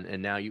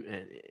and now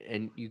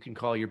and you can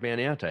call your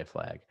band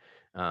anti-flag,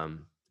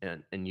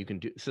 and you can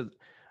do so.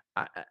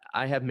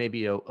 I have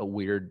maybe a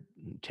weird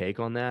take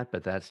on that,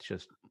 but that's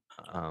just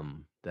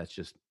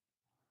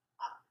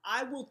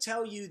I will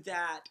tell you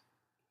that,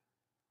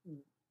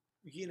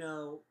 you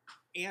know,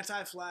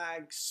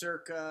 Anti-Flag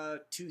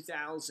circa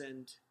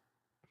 2000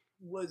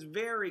 was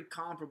very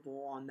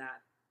comparable on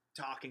that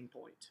talking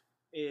point.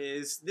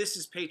 Is this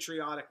is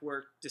patriotic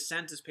work,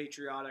 dissent is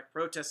patriotic,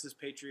 protest is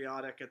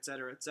patriotic, et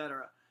cetera, et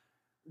cetera.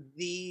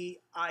 The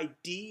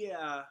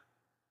idea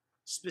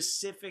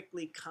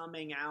specifically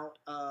coming out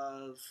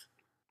of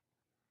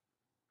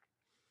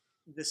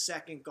the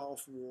second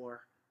Gulf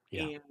War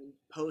yeah. and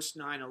post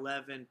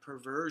 9/11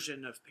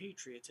 perversion of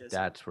patriotism.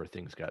 That's where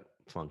things got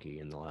funky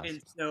in the last.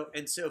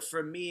 And so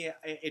for me,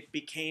 it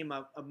became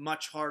a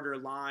much harder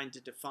line to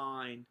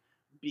define,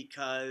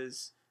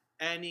 because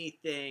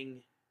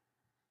anything,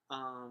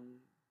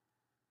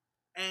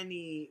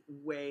 any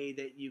way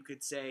that you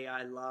could say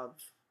I love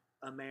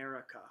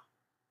America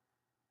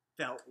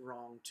felt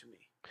wrong to me.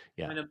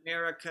 Yeah. When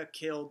America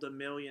killed 1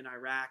 million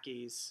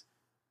Iraqis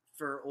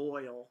for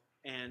oil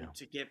and Yeah.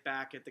 to get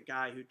back at the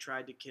guy who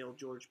tried to kill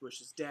George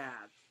Bush's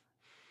dad,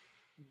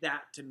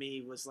 that to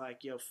me was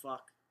like, yo,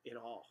 fuck it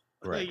all.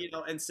 Right. You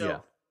know, and so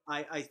Yeah.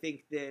 I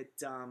think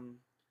that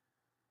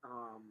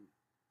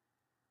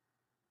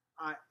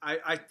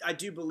I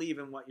do believe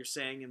in what you're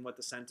saying and what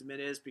the sentiment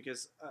is,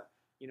 because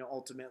you know,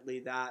 ultimately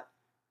that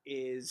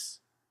is,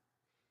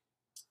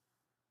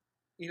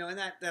 you know, and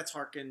that's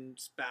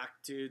harkens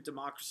back to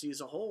democracy as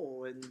a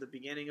whole in the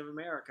beginning of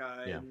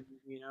America, Yeah. and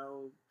you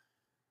know,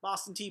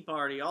 Boston Tea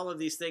Party, all of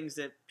these things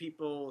that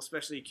people,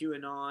 especially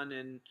QAnon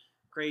and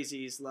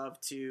crazies, love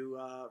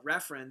to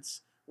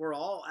reference, were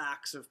all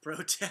acts of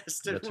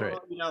protest. And That's right.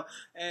 you know,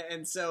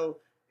 and so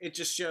it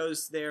just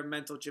shows their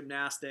mental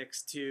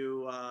gymnastics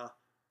to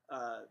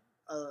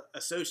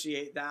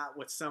associate that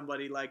with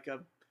somebody like a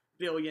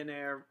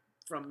billionaire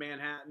from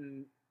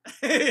Manhattan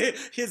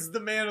is the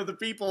man of the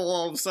people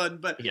all of a sudden.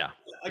 But Yeah.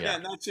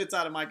 again, that shit's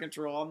out of my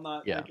control. I'm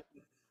not. Yeah. Like,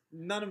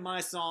 none of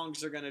my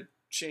songs are gonna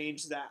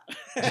change that.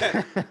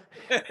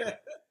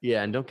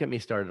 Yeah, and don't get me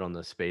started on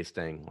the space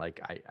thing. Like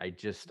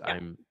Yeah.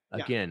 I'm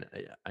Yeah. again,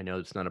 I know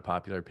it's not a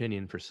popular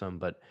opinion for some,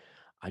 but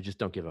I just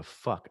don't give a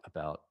fuck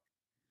about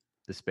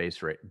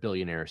the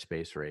billionaire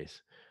space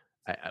race.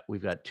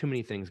 We've got too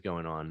many things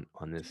going on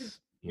this,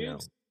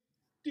 Dudes,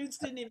 dudes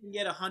didn't even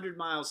get 100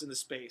 miles into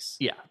space,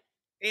 Yeah,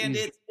 and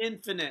he's- it's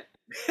infinite.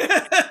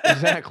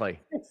 exactly.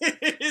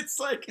 It's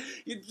like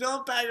you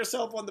don't pat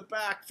yourself on the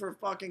back for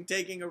fucking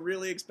taking a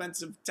really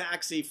expensive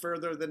taxi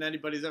further than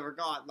anybody's ever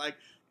gone. Like,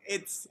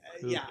 it's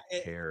Who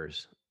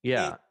cares?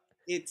 Yeah,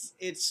 it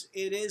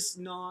is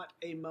not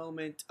a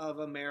moment of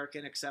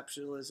American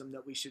exceptionalism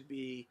that we should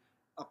be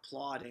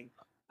applauding.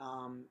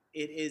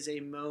 It is a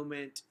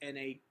moment and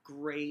a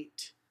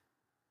great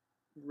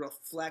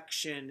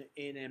reflection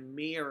in a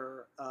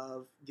mirror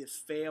of the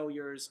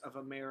failures of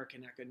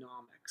American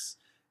economics.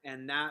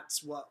 And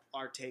that's what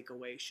our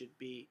takeaway should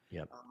be.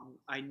 Yep.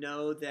 I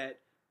know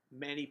that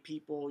many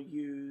people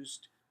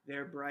used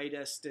their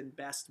brightest and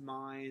best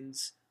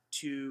minds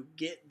to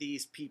get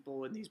these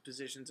people in these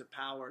positions of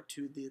power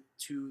to the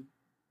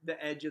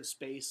edge of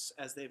space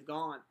as they've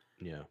gone.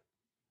 yeah,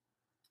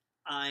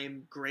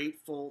 I'm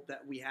grateful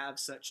that we have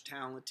such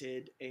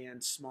talented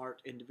and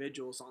smart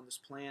individuals on this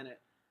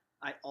planet.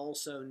 I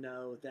also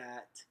know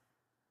that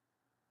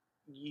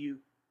you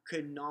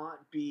could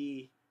not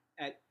be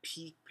at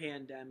peak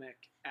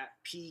pandemic, at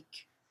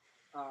peak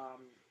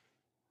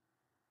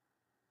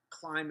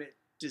climate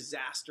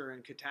disaster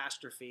and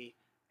catastrophe,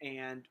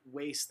 and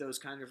waste those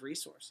kind of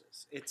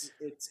resources.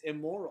 It's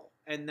immoral,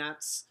 and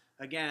that's,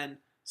 again,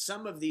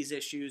 some of these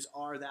issues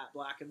are that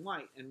black and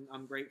white, and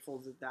I'm grateful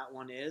that that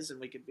one is, and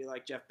we could be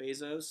like Jeff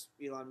Bezos,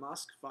 Elon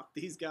Musk, fuck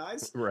these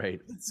guys. right.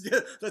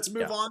 Let's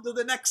move Yeah. on to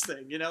the next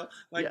thing, you know?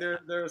 Like, Yeah.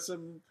 there are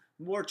some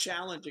more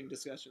challenging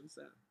discussions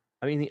there.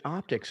 I mean, the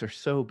optics are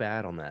so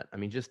bad on that. I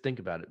mean, just think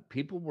about it.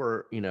 People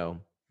were,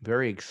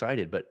 very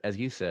excited, but as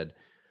you said,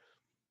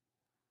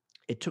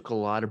 it took a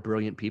lot of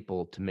brilliant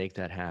people to make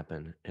that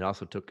happen. It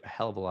also took a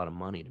hell of a lot of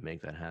money to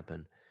make that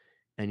happen.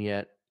 And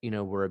yet,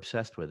 we're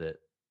obsessed with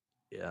it,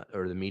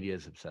 or the media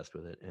is obsessed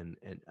with it. And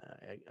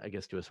I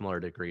guess to a smaller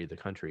degree, the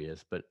country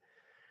is, but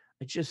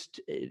it's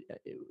just,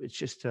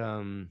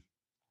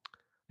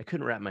 I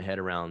couldn't wrap my head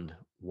around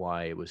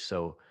why it was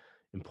so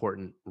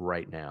important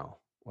right now.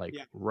 Like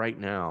Yeah. right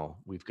now,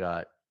 we've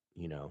got,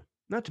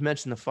 not to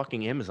mention the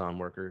fucking Amazon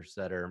workers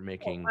that are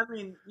making I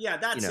mean, yeah,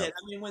 that's know, it.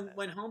 I mean,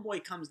 when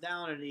Homeboy comes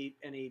down and he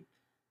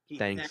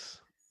thanks.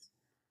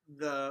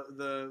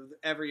 the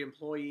every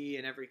employee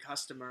and every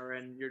customer,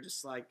 and you're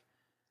just like,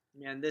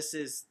 man, this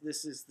is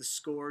the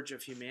scourge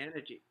of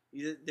humanity.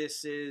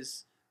 This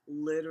is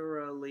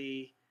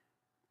literally,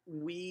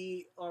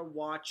 we are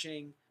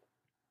watching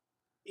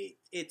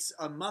it's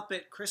a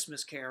Muppet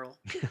Christmas Carol,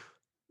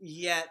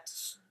 yet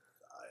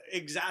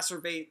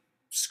exacerbate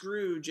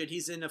Scrooge and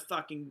he's in a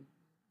fucking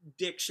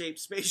dick-shaped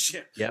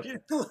spaceship. Yep. You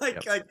know,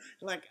 Yep.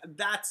 like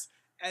that's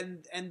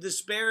and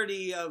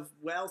disparity of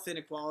wealth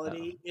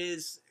inequality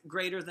is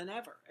greater than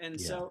ever, and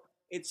Yeah. so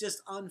it's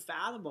just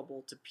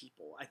unfathomable to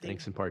people. I think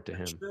Thanks in part to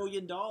him. $1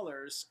 trillion,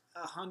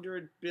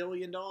 $100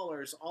 billion,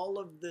 all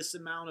of this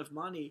amount of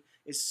money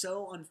is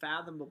so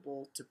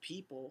unfathomable to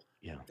people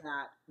Yeah.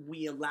 that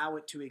we allow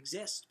it to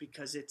exist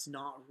because it's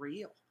not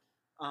real.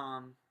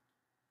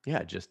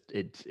 Yeah, just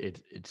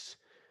it's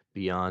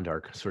beyond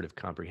our sort of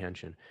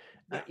comprehension.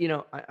 Yeah. You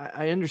know,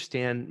 I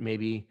understand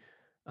maybe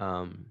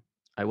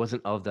I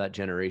wasn't of that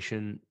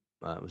generation.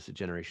 It was a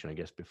generation, I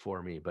guess,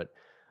 before me, but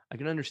I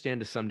can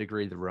understand to some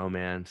degree the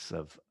romance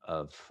of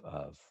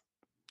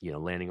you know,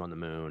 landing on the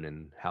moon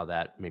and how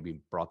that maybe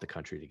brought the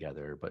country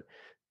together. But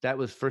that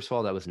was, first of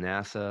all, that was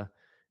NASA.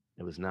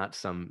 It was not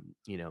some,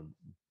 you know,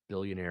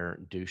 billionaire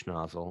douche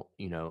nozzle,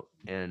 you know,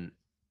 and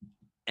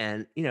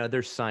you know,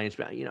 there's science,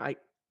 but you know,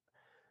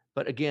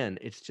 but again,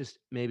 it's just,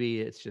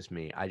 maybe it's just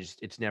me.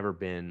 It's never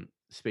been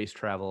space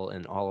travel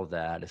and all of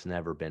that. It's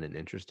never been an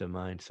interest of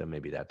mine. So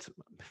maybe that's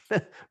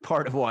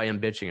part of why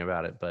I'm bitching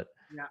about it. But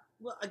Yeah.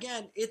 Well,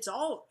 again, it's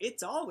all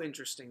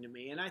interesting to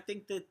me, and I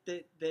think that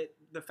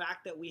the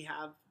fact that we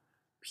have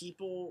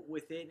people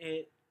within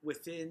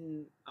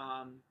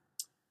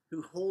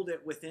who hold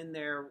it within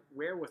their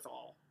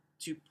wherewithal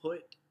to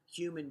put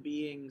human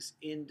beings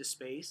into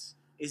space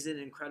is an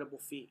incredible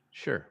feat.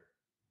 sure.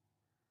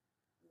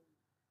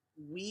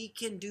 We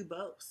can do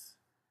both.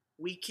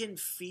 We can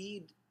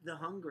feed the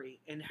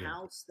hungry and Yeah.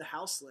 house the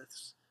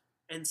houseless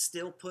and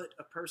still put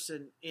a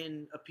person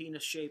in a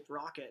penis shaped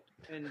rocket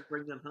and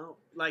bring them home.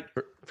 Like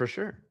For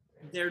sure.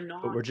 they're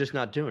But we're not, just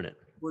not doing it.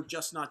 we're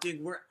just not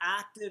doing, we're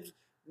active.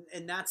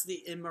 And that's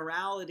the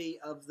immorality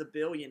of the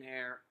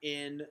billionaire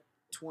in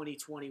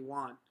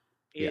 2021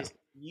 is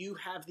you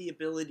have the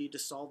ability to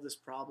solve this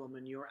problem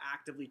and you're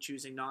actively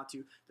choosing not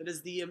to. That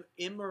is the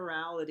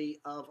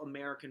immorality of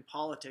American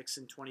politics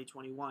in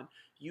 2021.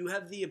 You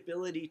have the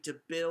ability to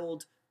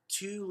build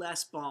 2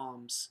 less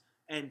bombs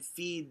and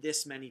feed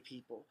this many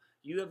people.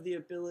 You have the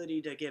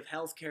ability to give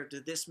health care to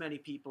this many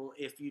people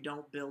if you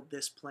don't build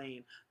this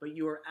plane, but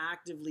you are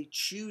actively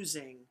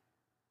choosing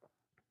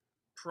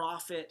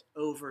profit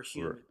over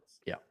humans.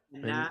 Yeah.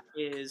 And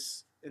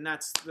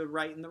that's the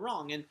right and the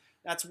wrong. And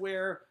that's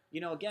where, you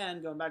know,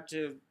 again, going back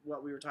to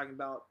what we were talking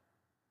about,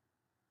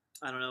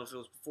 I don't know if it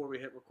was before we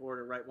hit record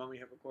or right when we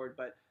hit record,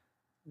 but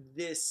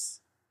this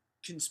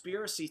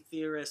conspiracy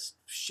theorist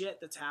shit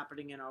that's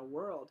happening in our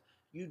world,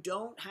 you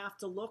don't have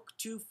to look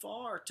too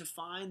far to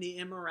find the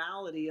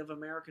immorality of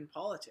American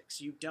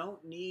politics. You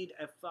don't need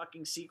a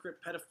fucking secret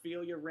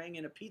pedophilia ring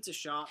in a pizza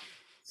shop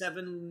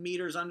 7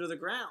 meters under the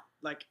ground.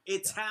 Like,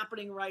 it's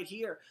happening right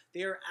here.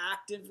 They're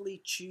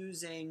actively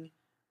choosing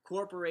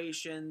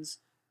corporations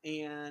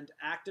and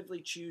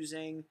actively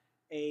choosing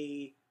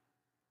a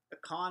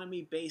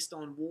economy based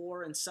on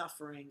war and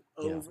suffering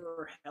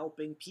over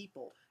helping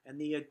people. And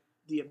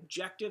the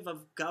objective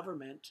of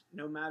government,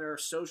 no matter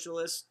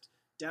socialist,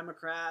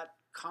 Democrat,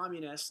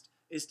 communist,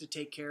 is to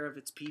take care of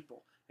its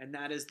people. And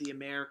that is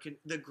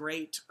the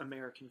great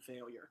American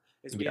failure,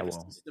 is we have a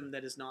system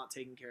that is not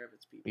taking care of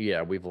its people.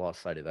 Yeah, we've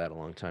lost sight of that a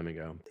long time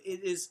ago.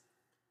 It is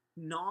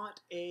not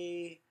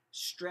a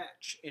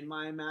stretch in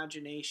my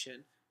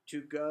imagination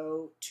to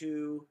go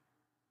to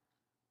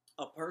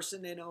a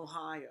person in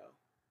Ohio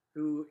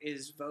who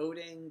is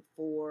voting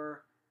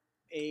for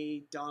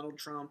a Donald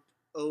Trump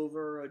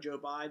over a Joe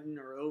Biden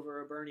or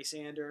over a Bernie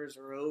Sanders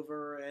or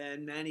over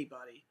an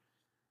anybody,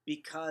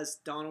 because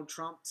Donald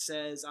Trump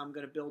says, I'm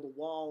going to build a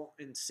wall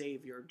and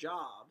save your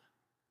job,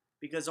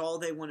 because all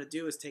they want to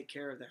do is take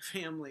care of their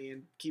family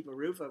and keep a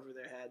roof over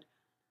their head,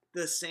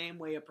 the same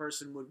way a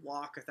person would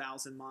walk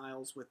 1,000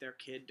 miles with their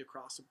kid to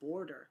cross a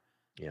border.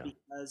 Yeah.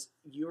 Because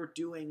you're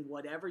doing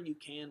whatever you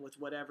can with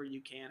whatever you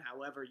can,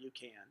 however you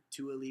can,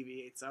 to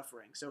alleviate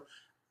suffering. So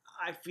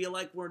I feel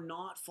like we're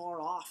not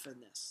far off in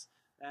this.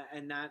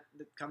 And that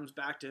comes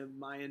back to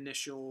my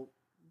initial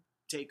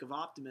take of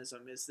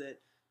optimism, is that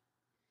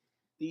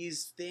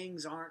these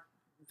things aren't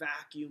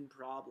vacuum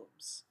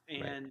problems.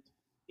 And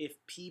if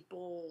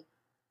people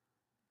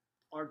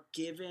are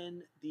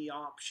given the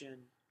option,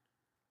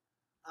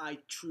 I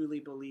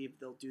truly believe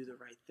they'll do the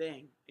right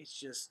thing. It's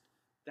just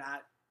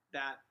that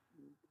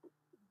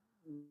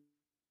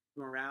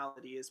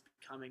morality is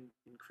becoming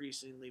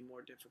increasingly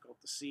more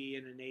difficult to see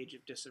in an age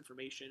of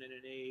disinformation, in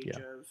an age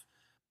of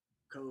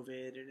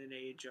COVID, in an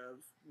age of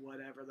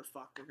whatever the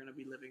fuck we're going to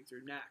be living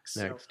through next.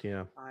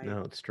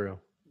 No, it's true.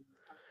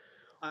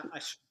 I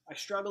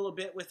struggle a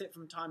bit with it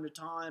from time to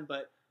time,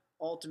 but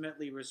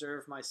ultimately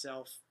reserve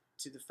myself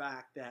to the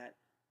fact that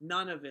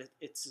none of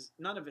it's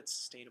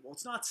sustainable.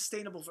 It's not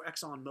sustainable for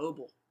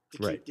ExxonMobil to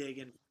keep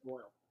digging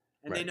oil,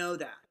 and they know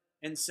that.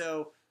 And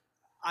so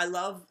I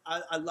love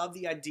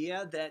the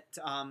idea that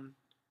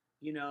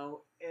you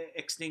know,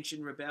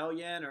 Extinction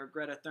Rebellion or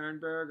Greta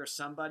Thunberg or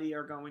somebody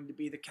are going to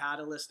be the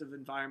catalyst of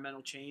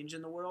environmental change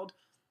in the world.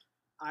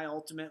 I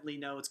ultimately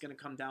know it's going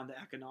to come down to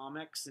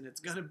economics, and it's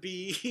going to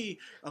be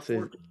a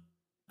So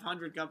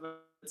 400 company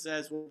that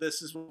says, well,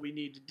 this is what we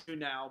need to do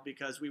now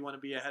because we want to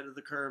be ahead of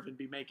the curve and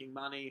be making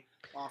money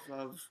off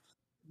of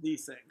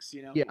these things.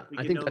 yeah, We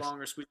I can think no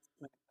longer squeeze.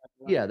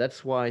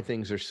 that's why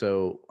things are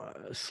so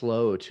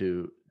slow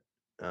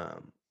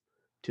um,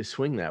 to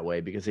swing that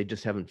way, because they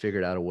just haven't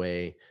figured out a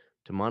way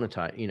to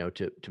monetize,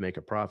 to make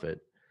a profit.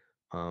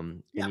 Yeah,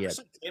 And yet,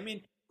 I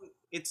mean,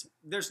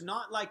 there's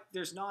not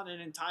an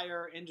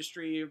entire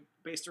industry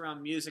based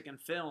around music and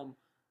film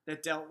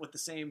that dealt with the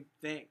same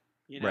thing.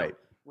 right.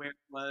 Where it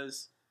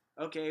was,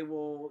 okay,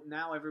 well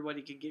now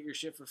everybody can get your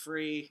shit for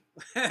free.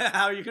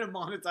 How are you going to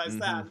monetize Hmm.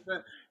 that?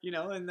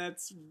 And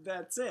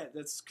that's it.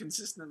 That's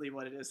consistently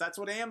what it is. That's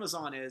what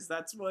Amazon is.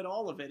 That's what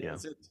all of it Yeah.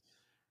 is.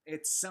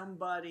 It's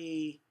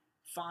somebody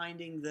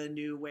finding the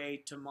new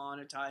way to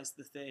monetize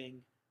the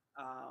thing.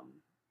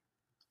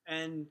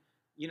 And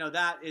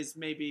that is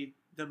maybe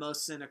the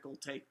most cynical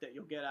take that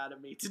you'll get out of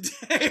me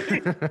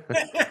today.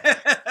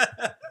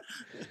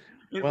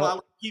 Well,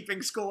 While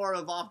keeping score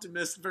of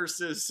optimist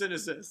versus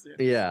cynicist.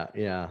 Yeah.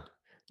 yeah.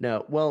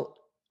 No, well,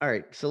 all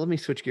right. So let me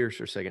switch gears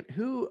for a second.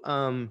 Who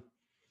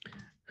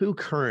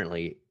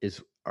currently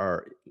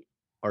are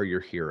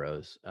your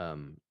heroes?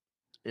 And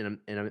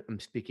I'm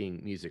speaking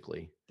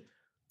musically.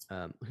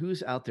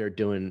 Who's out there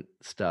doing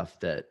stuff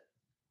that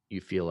you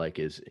feel like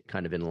is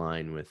kind of in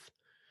line with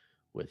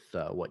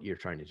what you're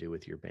trying to do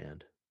with your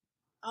band?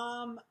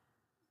 Um,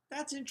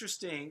 that's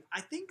interesting. I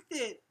think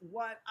that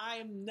what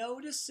I'm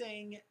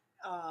noticing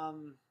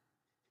um,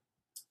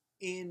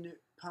 in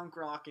punk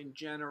rock in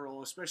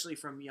general, especially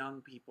from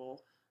young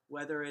people,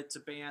 whether it's a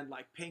band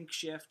like Pink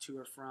Shift, who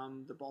are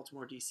from the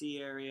Baltimore, D.C.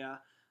 area,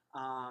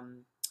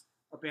 um,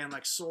 a band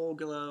like Soul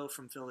Glow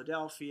from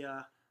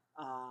Philadelphia,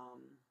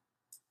 um,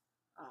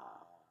 uh,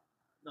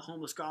 the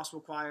Homeless Gospel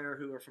Choir,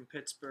 who are from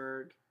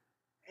Pittsburgh.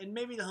 And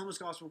maybe the Homeless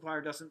Gospel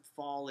Choir doesn't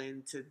fall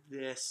into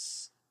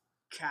this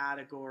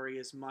category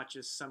as much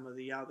as some of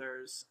the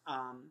others.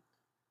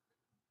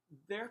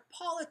 Their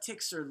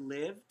politics are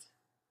lived.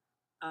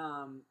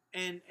 And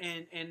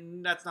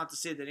that's not to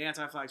say that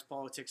Anti-Flag's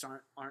politics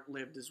aren't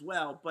lived as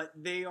well, but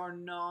they are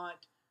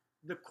not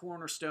the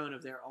cornerstone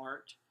of their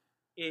art.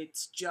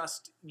 It's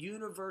just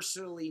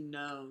universally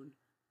known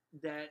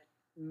that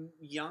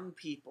young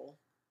people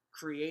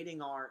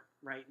creating art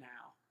right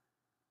now,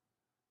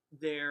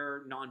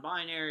 they're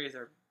non-binary,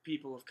 they're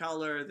people of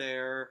color,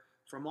 they're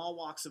from all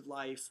walks of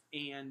life,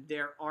 and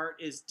their art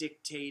is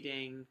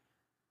dictating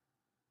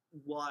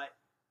what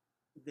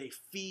they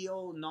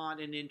feel, not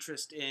an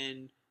interest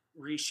in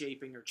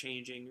reshaping or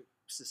changing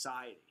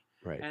society.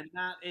 Right. And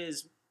that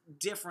is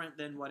different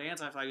than what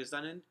Anti-Flag has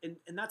done, and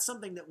that's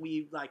something that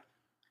we like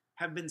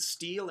have been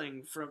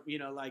stealing from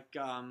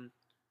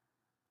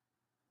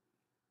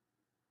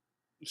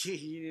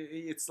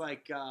it's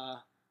like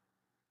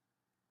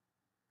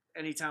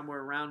anytime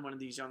we're around one of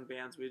these young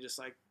bands, we just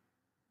like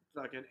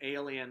an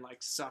alien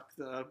suck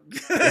the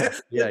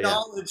the Yeah.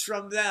 knowledge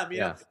from them.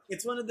 Yeah.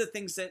 It's one of the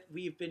things that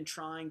we've been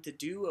trying to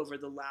do over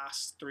the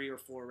last 3 or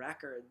 4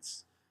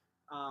 records,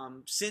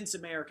 since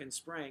American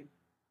Spring,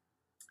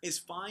 is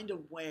find a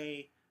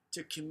way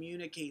to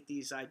communicate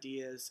these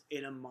ideas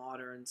in a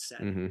modern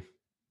setting. Hmm.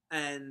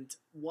 And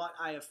what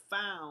I have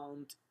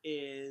found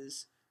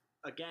is,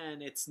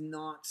 again, it's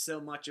not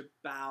so much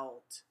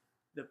about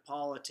the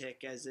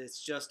politic as it's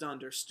just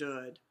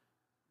understood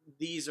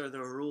these are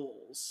the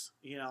rules,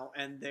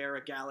 and they're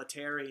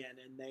egalitarian,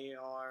 and they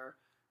are,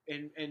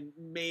 and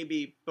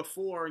maybe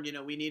before,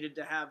 we needed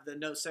to have the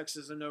no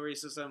sexism, no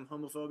racism,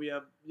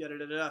 homophobia, yada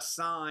da da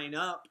sign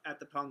up at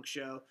the punk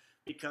show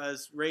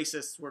because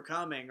racists were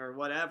coming or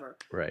whatever.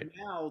 Right.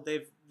 Now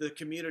the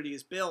community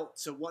is built.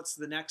 So what's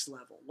the next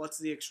level? What's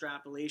the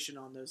extrapolation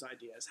on those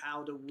ideas?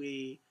 How do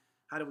we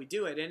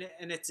do it?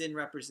 And it's in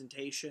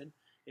representation.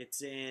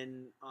 It's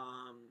in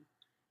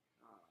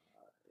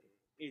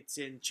it's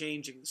in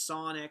changing the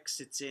sonics.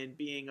 It's in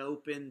being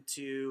open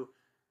to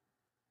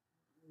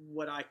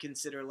what I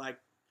consider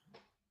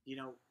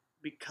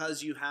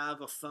because you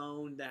have a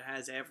phone that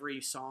has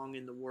every song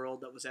in the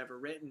world that was ever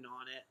written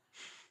on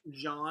it,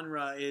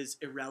 genre is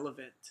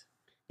irrelevant.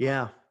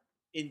 Yeah.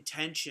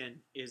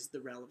 Intention is the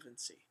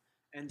relevancy.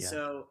 And Yeah.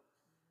 so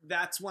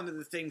that's one of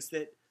the things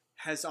that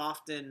has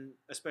often,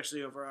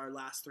 especially over our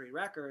last 3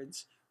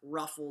 records,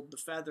 ruffled the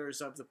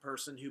feathers of the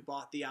person who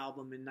bought the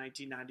album in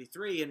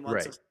 1993 and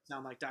wants Right. to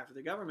sound like Die for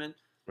the Government.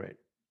 Right.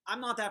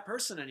 I'm not that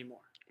person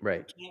anymore.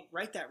 Right. I can't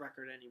write that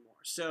record anymore.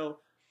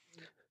 So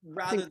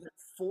rather than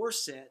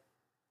force it,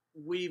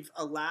 we've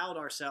allowed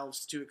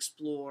ourselves to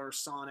explore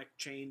sonic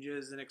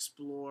changes and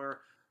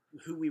explore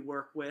who we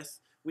work with.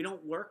 We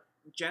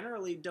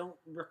generally don't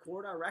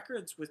record our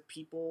records with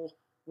people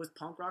with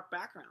punk rock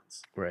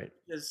backgrounds. Right.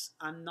 Because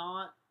I'm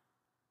not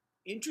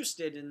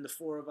interested in the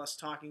 4 of us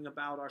talking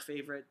about our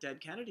favorite Dead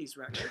Kennedys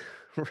record.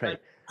 Right.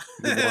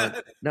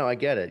 No, I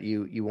get it.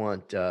 You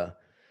want a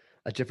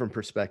different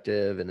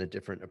perspective and a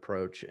different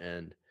approach,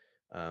 and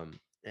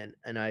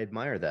I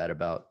admire that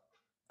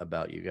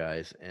about you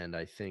guys, and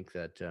I think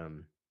that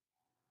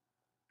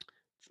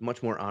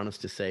much more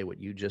honest to say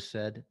what you just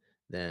said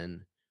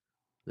than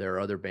there are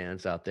other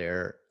bands out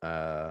there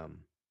that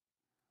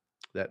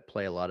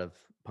play a lot of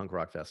punk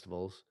rock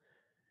festivals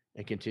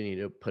and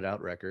continue to put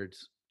out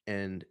records.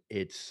 And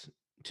it's,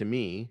 to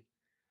me,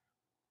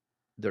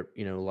 they're,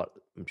 a lot,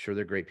 I'm sure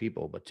they're great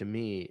people, but to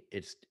me,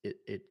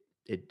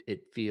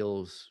 it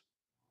feels,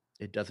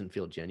 it doesn't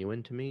feel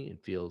genuine to me.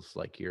 It feels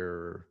like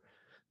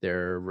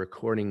they're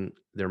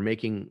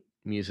making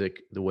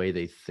music the way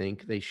they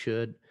think they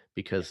should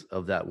because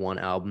of that one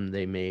album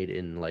they made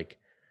in like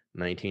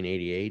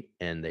 1988,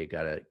 and they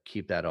got to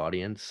keep that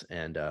audience.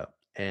 And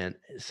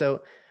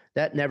so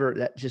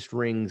that just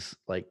rings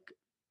like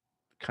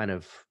kind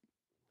of,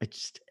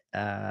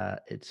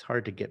 it's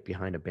hard to get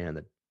behind a band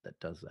that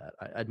does that.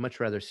 I'd much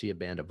rather see a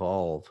band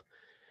evolve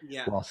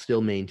Yeah. while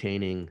still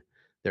maintaining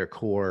their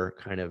core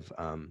kind of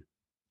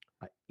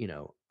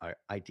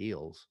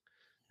ideals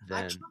I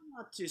than try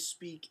not to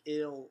speak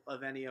ill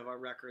of any of our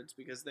records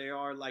because they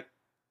are like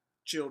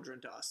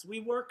children to us. We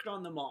worked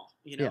on them all,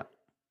 Yeah.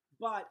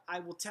 But I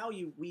will tell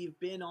you, we've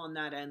been on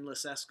that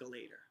endless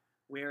escalator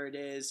where it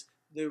is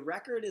the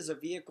record is a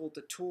vehicle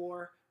to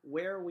tour.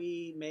 Where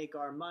we make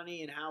our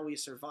money and how we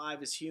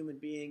survive as human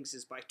beings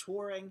is by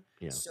touring.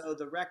 Yeah. So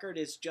the record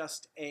is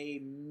just a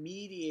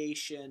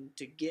mediation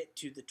to get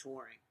to the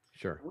touring.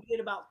 Sure. We did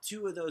about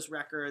 2 of those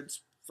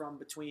records from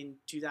between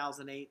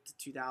 2008 to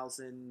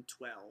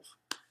 2012.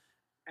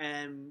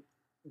 And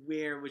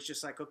where it was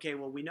just like, okay,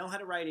 well, we know how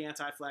to write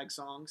Anti-Flag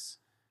songs.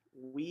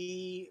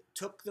 We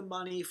took the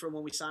money from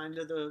when we signed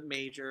to the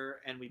major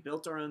and we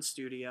built our own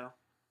studio.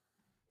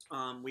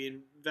 We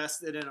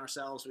invested in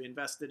ourselves. We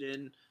invested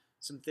in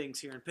some things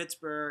here in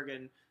Pittsburgh,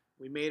 and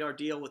we made our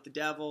deal with the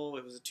devil.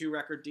 It was a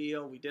 2-record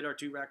deal. We did our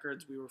 2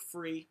 records. We were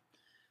free.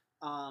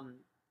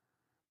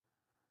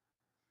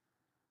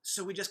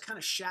 So we just kind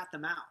of shat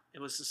them out.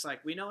 It was just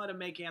like, we know how to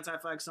make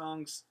Anti-Flag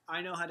songs.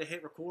 I know how to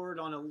hit record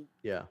on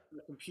a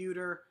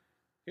computer.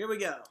 Here we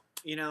go.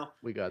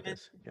 We got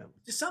this. Yeah.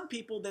 To some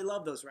people, they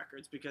love those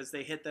records because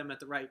they hit them at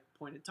the right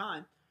point in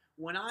time.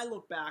 When I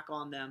look back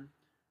on them,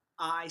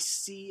 I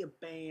see a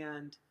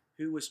band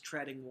who was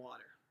treading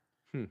water.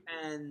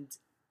 And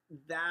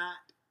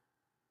that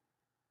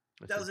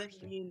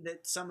doesn't mean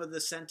that some of the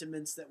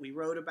sentiments that we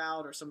wrote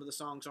about or some of the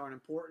songs aren't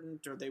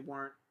important or they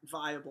weren't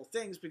viable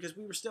things, because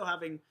we were still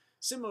having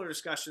similar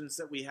discussions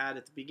that we had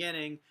at the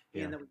beginning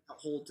and that we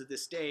hold to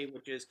this day,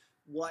 which is,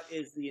 what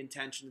is the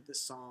intention of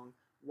this song?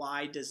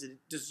 Why does it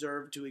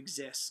deserve to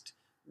exist?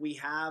 We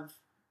have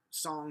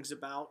songs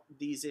about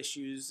these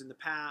issues in the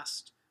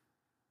past.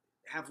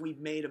 Have we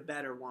made a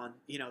better one?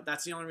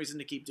 That's the only reason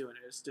to keep doing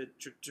it, is to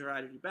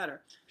try to do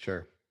better.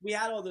 Sure. We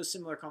had all those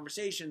similar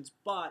conversations,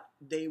 but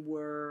they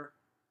were,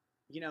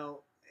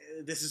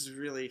 this is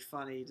really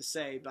funny to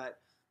say,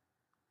 but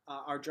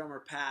our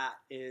drummer Pat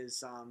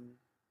is,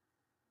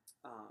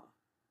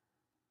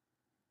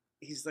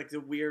 he's like the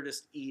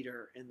weirdest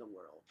eater in the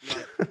world.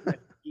 Like,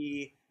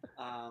 he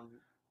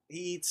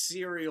eats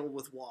cereal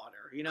with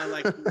water,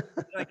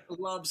 like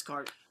loves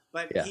carbs.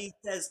 But he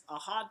says a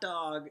hot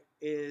dog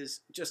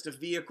is just a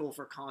vehicle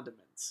for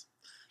condiments,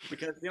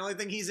 because the only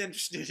thing he's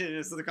interested in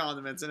is the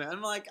condiments. And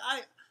I'm like,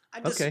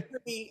 I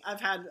disagree. Okay.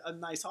 I've had a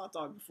nice hot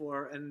dog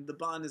before, and the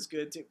bun is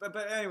good too.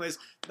 But anyways,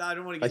 I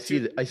don't want to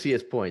get I see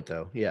his point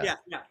though. Yeah.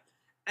 Yeah.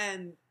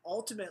 And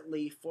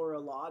ultimately, for a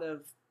lot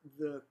of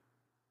the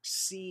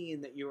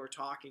scene that you were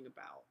talking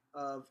about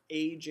of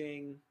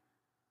aging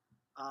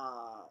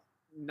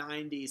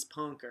 90s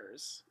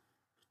punkers,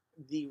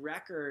 the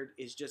record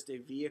is just a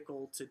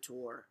vehicle to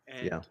tour.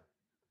 And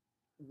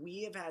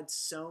we have had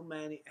so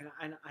many,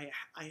 and I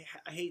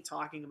hate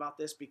talking about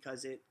this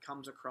because it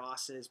comes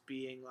across as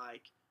being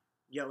like,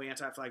 yo,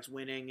 Anti-Flag's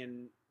winning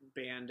and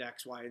band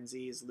X, Y, and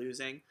Z is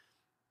losing.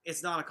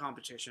 It's not a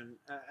competition.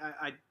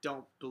 I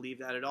don't believe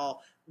that at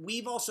all.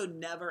 We've also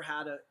never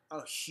had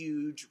a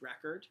huge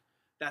record.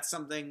 That's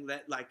something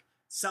that, like,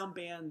 some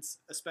bands,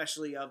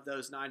 especially of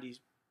those 90s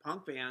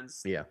punk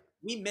bands,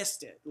 we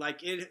missed it.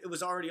 Like, it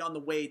was already on the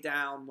way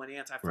down when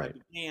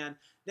Anti-Flag began.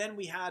 Then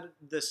we had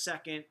the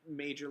second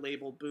major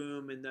label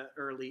boom in the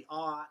early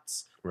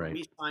aughts. Right.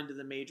 We signed to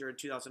the major in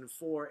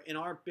 2004. And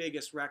our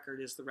biggest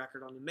record is the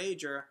record on the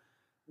major,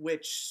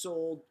 which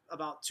sold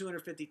about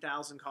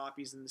 250,000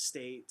 copies in the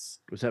States.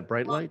 Was that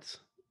Bright Lights?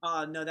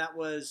 No, that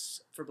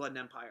was For Blood and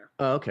Empire.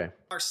 Oh, okay.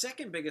 Our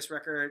second biggest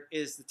record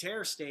is The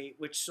Terror State,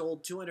 which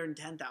sold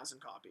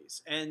 210,000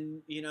 copies.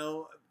 And,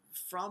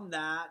 from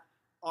that,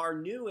 our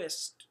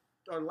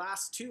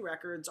last 2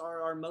 records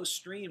are our most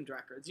streamed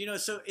records.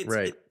 So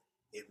it's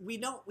we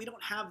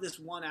don't have this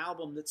one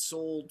album that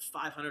sold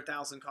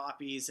 500,000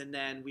 copies and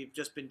then we've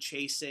just been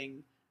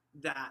chasing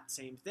that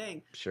same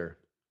thing. Sure.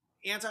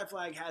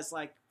 Anti-Flag has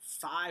like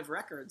 5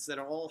 records that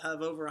all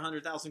have over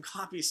 100,000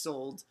 copies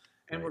sold,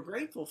 and we're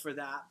grateful for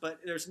that, but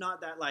there's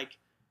not that like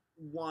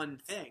one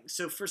thing.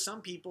 So for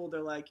some people,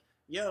 they're like,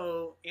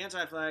 yo,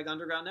 Anti-Flag,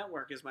 Underground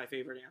Network is my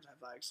favorite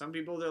Anti-Flag. Some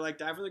people, they're like,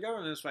 Die for the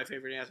Government is my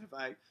favorite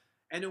Anti-Flag.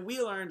 And then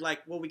we learned, like,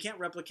 well, we can't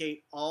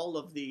replicate all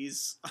of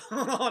these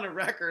on a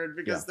record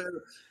because they're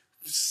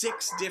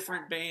 6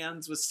 different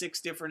bands with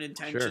 6 different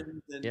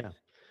intentions. Sure. And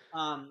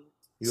Yeah.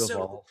 You so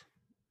evolve.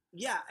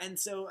 yeah, and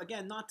so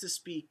again, not to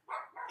speak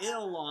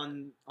ill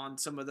on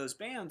some of those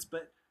bands,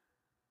 but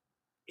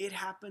it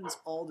happens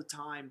all the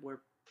time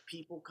where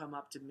people come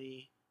up to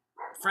me,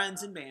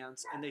 friends and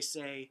bands, and they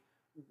say,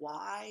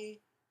 why,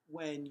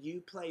 when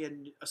you play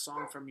a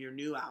song from your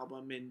new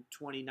album in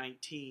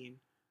 2019,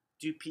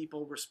 do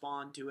people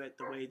respond to it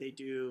the way they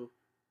do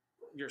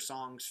your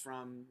songs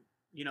from,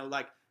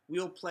 like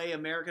we'll play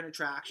American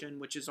Attraction,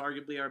 which is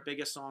arguably our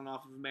biggest song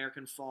off of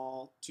American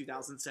Fall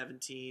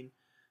 2017,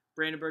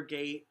 Brandenburg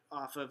Gate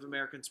off of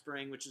American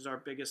Spring, which is our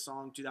biggest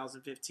song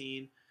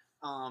 2015.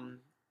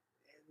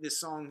 This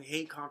song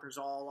Hate Conquers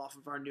All off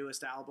of our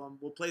newest album.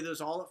 We'll play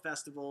those all at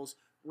festivals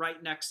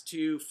right next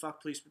to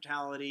Fuck Police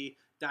Brutality,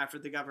 Die for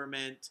the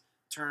Government,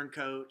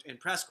 Turncoat, and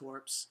Press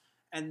Corps,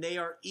 and they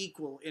are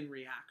equal in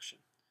reaction.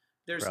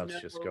 There's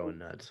Crowd's just going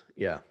nuts.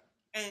 Yeah.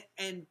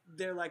 And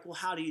they're like, well,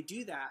 how do you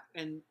do that?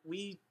 And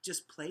we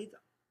just play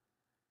them.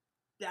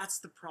 That's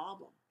the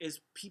problem, is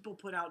people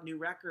put out new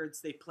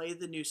records, they play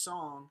the new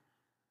song,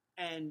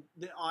 and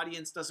the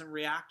audience doesn't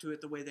react to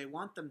it the way they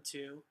want them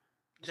to.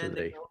 Then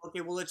they go,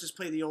 okay, well, let's just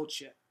play the old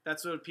shit.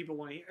 That's what people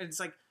want to hear. And it's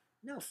like,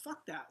 no,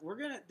 fuck that.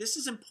 This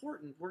is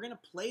important. We're going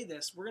to play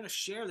this. We're going to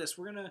share this.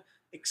 We're going to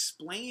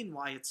explain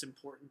why it's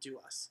important to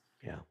us.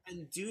 Yeah.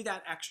 And do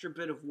that extra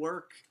bit of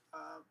work,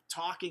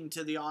 talking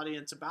to the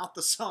audience about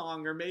the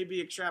song, or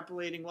maybe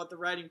extrapolating what the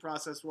writing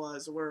process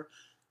was, or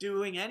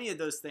doing any of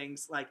those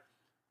things. Like,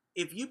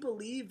 if you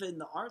believe in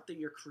the art that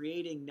you're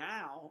creating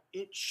now,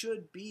 it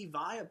should be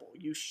viable.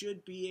 You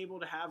should be able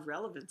to have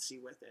relevancy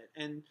with it.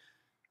 And,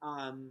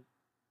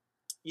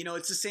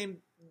 it's the same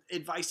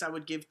advice I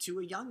would give to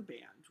a young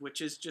band,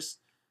 which is just,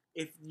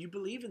 if you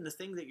believe in the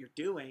thing that you're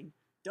doing,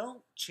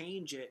 don't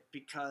change it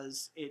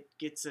because it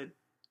gets a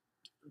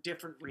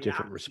different reaction,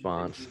 different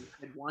response than you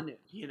had wanted,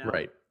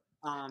 Right.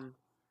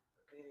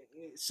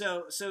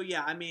 So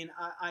yeah, I mean,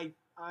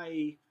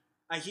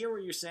 I hear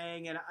what you're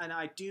saying, and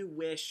I do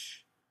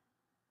wish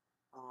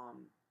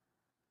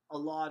a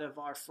lot of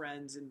our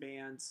friends and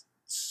bands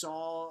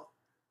saw,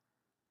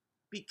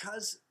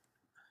 because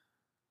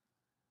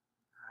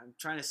I'm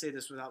trying to say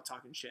this without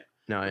talking shit.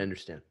 No, I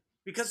understand.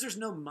 Because there's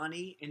no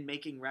money in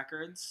making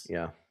records.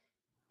 Yeah.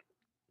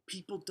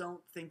 People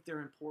don't think they're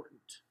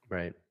important.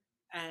 Right.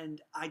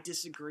 And I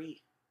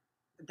disagree.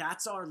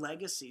 That's our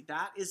legacy.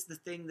 That is the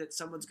thing that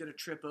someone's going to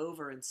trip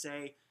over and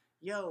say,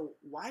 yo,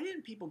 why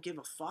didn't people give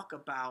a fuck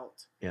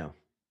about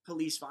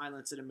police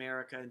violence in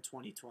America in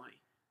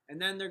 2020?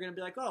 And then they're going to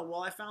be like, oh,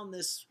 well, I found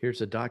this. Here's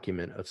a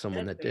document of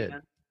someone that did.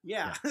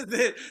 Yeah.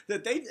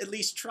 that they at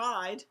least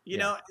tried,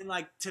 know, and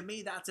like, to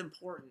me, that's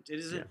important. It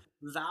isn't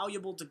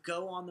valuable to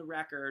go on the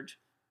record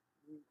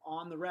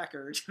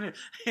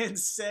and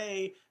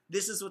say,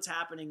 this is what's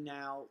happening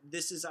now.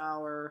 This is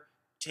our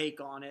take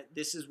on it.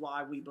 This is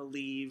why we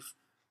believe,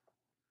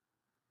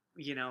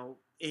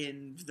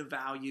 in the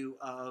value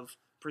of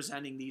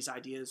presenting these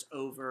ideas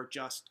over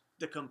just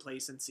the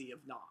complacency of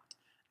not.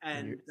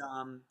 And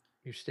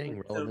you're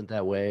staying relevant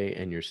that way,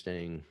 and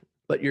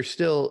but you're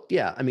still,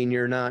 I mean,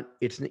 you're not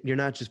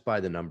just by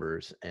the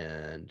numbers,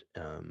 and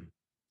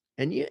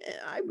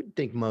I would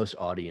think most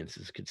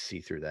audiences could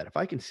see through that. If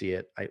I can see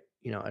it,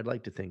 I'd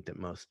like to think that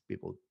most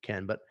people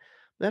can, but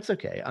that's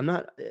okay. I'm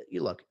not,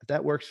 look, if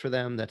that works for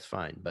them, that's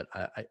fine. But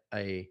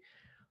I'm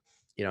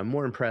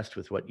more impressed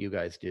with what you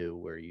guys do,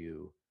 where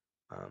you,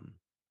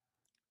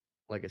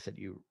 like I said,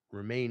 you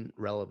remain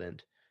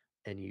relevant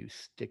and you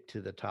stick to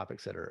the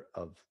topics that are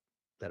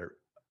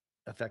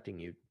affecting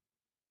you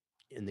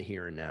in the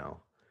here and now.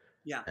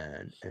 Yeah.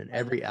 And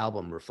every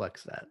album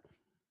reflects that.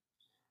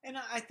 And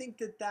I think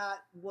that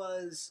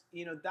was,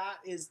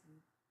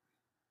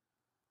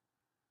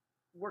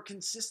 we're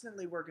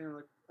consistently working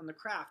on the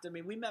craft. I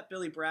mean, we met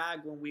Billy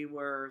Bragg when we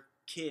were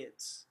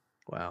kids.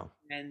 Wow.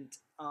 And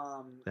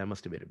that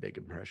must have made a big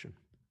impression.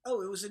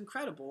 Oh, it was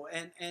incredible.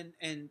 And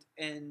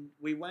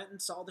we went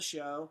and saw the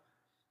show,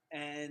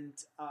 and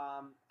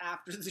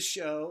after the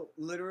show,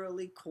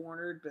 literally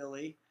cornered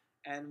Billy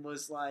and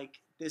was like,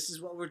 this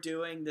is what we're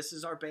doing, this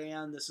is our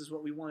band, this is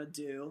what we want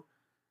to do.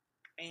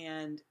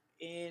 And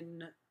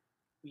in,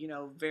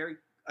 very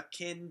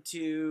akin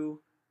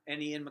to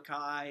an Ian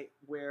MacKaye,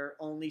 where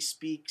only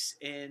speaks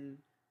in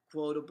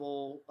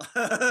quotable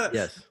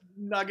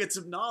nuggets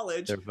of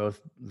knowledge. They're both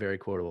very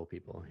quotable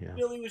people. Yeah.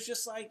 Billy was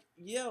just like,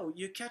 yo,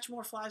 you catch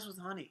more flies with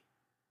honey.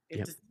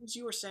 If the things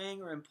you are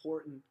saying are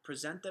important,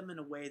 present them in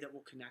a way that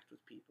will connect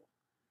with people.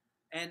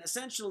 And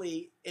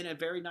essentially, in a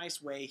very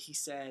nice way, he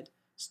said,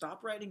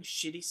 stop writing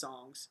shitty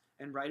songs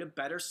and write a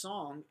better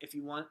song if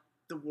you want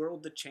the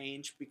world to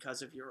change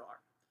because of your art.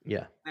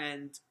 Yeah.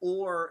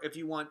 Or if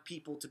you want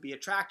people to be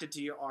attracted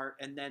to your art,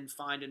 and then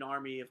find an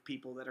army of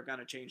people that are going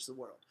to change the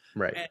world.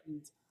 Right.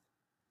 And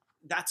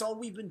that's all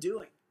we've been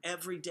doing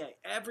every day.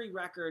 Every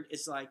record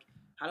is like,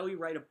 how do we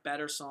write a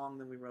better song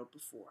than we wrote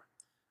before?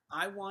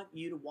 I want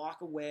you to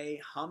walk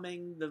away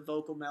humming the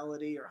vocal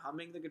melody, or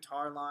humming the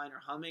guitar line, or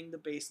humming the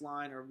bass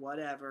line, or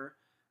whatever,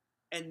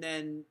 and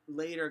then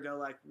later go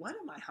like, what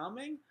am I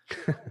humming?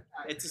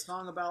 It's a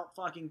song about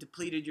fucking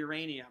depleted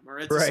uranium, or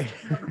it's Right.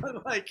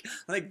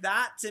 like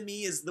that to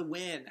me is the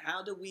win.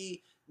 How do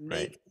we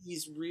make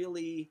these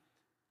really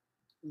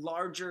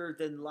larger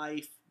than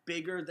life,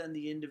 bigger than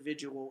the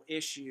individual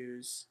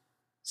issues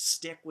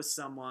stick with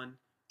someone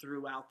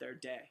throughout their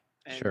day?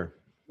 And Sure.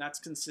 that's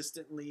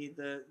consistently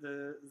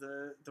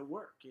the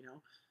work, you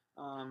know.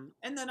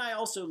 And then I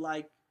also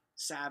like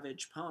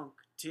savage punk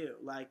too.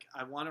 Like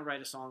I want to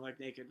write a song like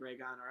Naked Ray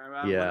Gun, or I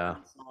want to write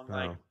a song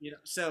like, you know.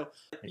 So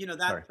you know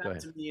that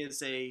to me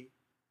is a,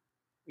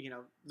 you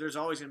know, there's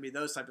always going to be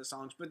those type of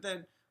songs. But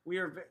then we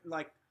are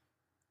like,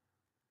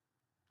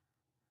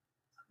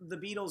 the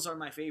Beatles are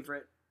my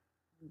favorite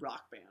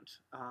rock band.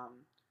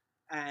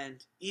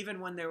 And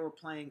even when they were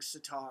playing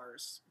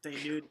sitars, they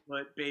knew to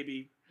put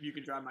 "Baby, You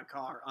Can Drive My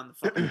Car" on the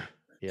fucking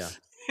Yeah.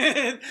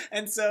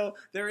 and so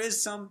there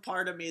is some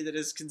part of me that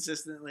is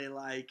consistently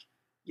like,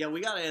 yeah,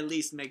 we got to at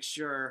least make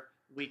sure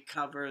we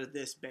cover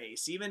this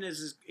base, even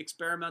as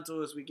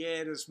experimental as we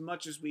get, as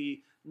much as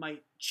we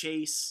might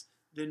chase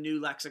the new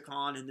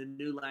lexicon and the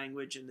new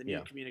language and the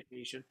new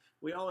communication.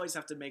 We always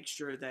have to make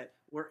sure that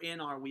we're in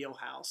our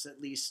wheelhouse,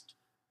 at least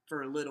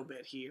for a little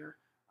bit here.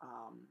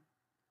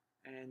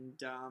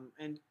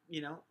 And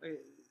you know,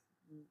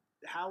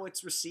 how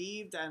it's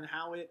received and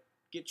how it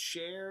gets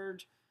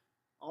shared,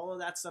 all of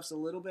that stuff's a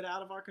little bit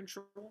out of our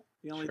control.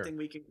 The only thing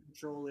we can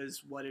control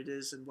is what it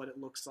is and what it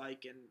looks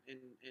like and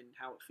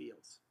how it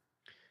feels.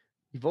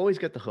 You've always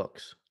got the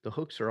hooks. The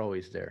hooks are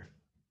always there.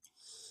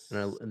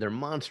 And they're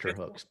monster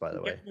hooks, by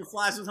the way. Your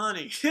flies with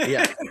honey.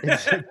 Yeah.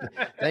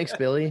 Thanks,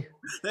 Billy.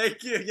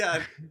 Thank you.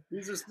 Yeah,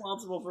 he's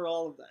responsible for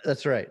all of that.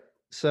 That's right.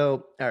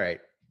 So, all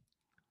right.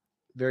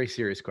 Very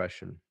serious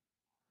question.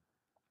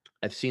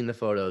 I've seen the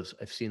photos.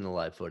 I've seen the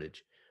live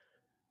footage.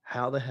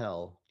 How the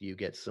hell do you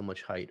get so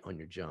much height on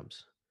your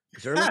jumps?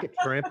 Is there like a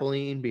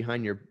trampoline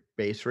behind your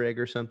bass rig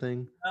or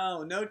something?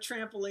 Oh, no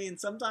trampoline.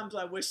 Sometimes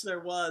I wish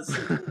there was.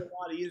 It would be a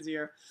lot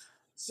easier.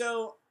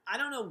 So I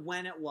don't know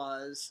when it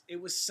was.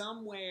 It was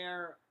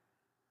somewhere,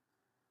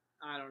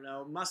 I don't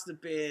know, must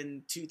have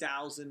been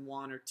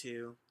 2001 or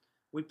 2.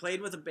 We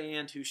played with a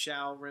band who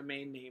shall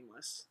remain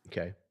nameless.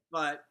 Okay.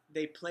 But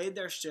they played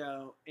their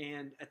show,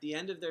 and at the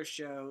end of their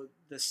show,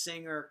 the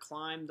singer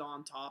climbed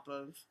on top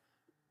of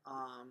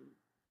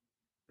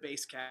the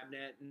bass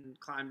cabinet and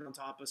climbed on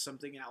top of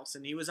something else,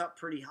 and he was up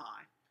pretty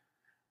high.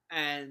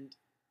 And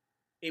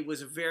it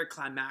was a very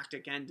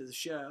climactic end to the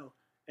show.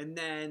 And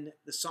then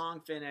the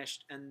song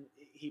finished, and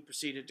he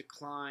proceeded to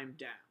climb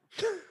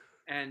down.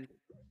 And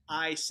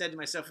I said to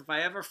myself, if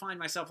I ever find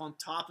myself on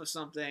top of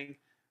something,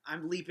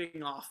 I'm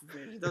leaping off of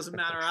it. It doesn't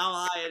matter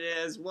how high it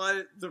is,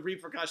 what the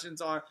repercussions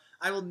are.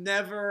 I will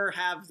never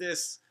have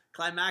this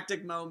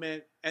climactic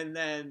moment and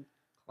then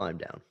climb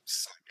down,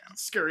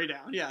 scurry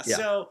down. Yeah.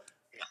 So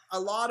a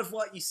lot of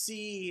what you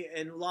see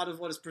and a lot of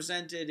what is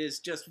presented is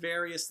just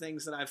various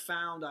things that I've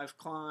found, I've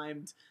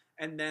climbed,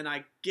 and then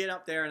I get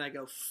up there and I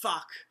go,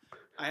 fuck,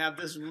 I have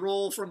this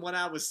rule from when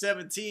I was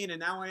 17 and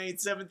now I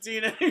ain't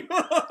 17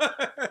 anymore.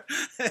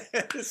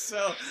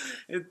 So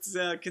it's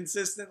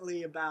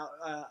consistently about,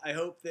 I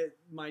hope that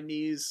my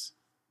knees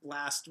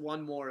last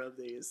one more of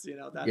these, you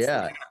know. That's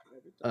I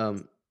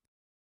want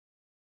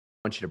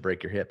you to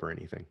break your hip or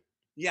anything.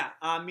 Yeah,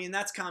 I mean,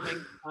 that's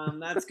coming.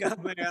 That's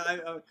coming.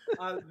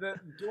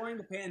 During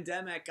the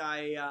pandemic,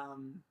 I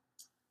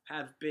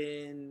have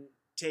been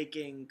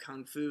taking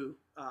Kung Fu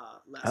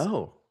lessons.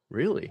 Oh,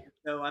 really?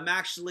 So I'm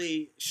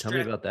actually... Tell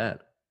me about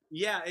that.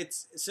 Yeah,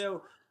 it's...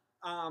 So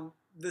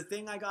the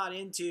thing I got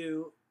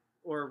into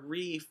or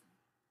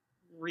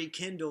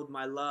rekindled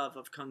my love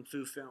of Kung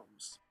Fu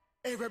films.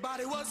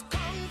 Everybody was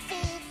Kung Fu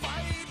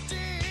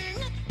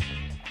fighting.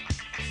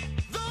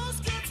 Those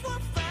kids were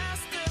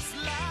fast as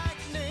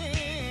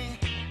lightning.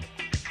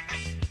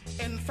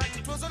 In fact,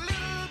 it was a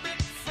little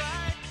bit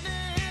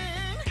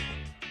frightening.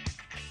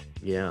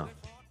 Yeah.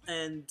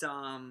 And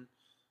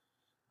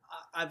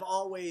I've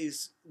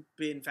always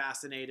been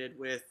fascinated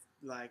with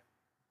like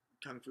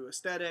Kung Fu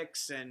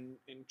aesthetics and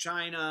in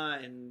China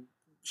and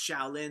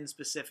Shaolin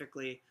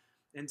specifically.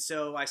 And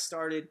so I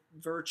started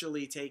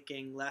virtually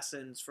taking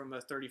lessons from a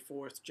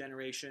 34th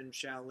generation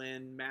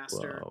Shaolin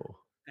master. Whoa.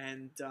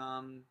 And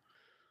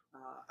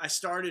I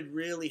started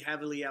really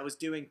heavily. I was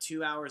doing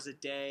 2 hours a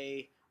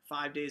day,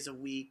 5 days a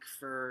week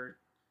for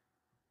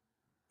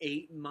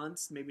 8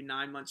 months, maybe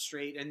 9 months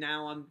straight. And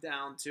now I'm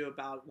down to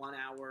about 1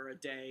 hour a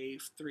day,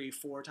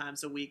 3-4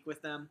 times a week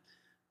with them.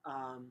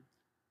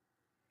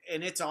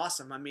 And it's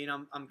awesome. I mean,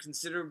 I'm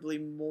considerably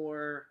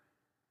more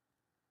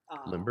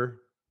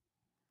limber.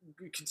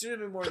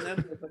 Considerably more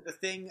limber, but the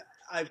thing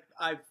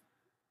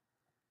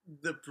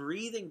the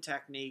breathing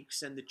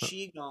techniques and the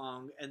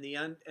qigong and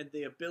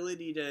the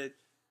ability to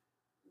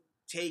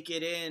take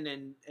it in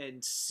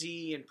and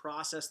see and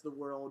process the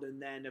world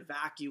and then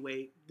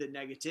evacuate the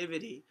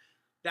negativity.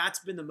 That's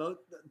been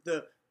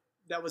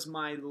that was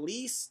my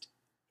least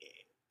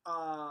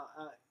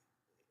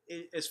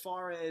as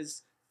far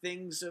as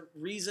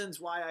reasons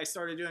why I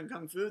started doing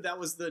Kung Fu, that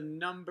was the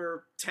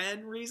number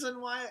 10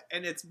 reason why,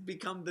 and it's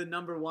become the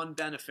number 1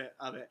 benefit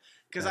of it.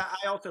 Because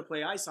I also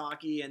play ice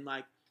hockey, and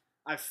like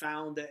I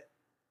found that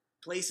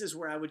places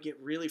where I would get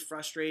really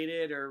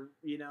frustrated or,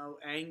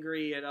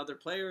 angry at other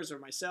players or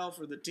myself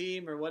or the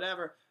team or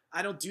whatever,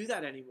 I don't do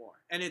that anymore.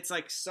 And it's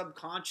like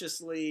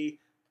subconsciously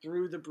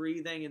through the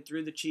breathing and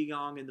through the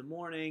Qigong in the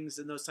mornings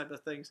and those type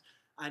of things,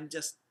 I'm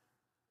just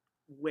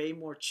way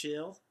more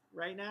chill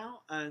right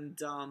now. And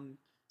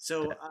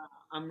so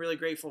I'm really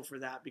grateful for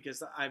that,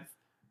 because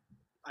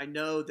I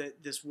know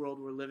that this world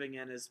we're living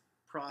in has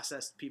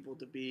processed people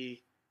to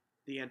be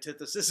the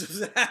antithesis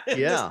of that.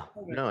 Yeah,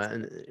 no,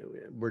 and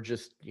we're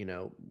just,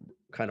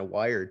 kind of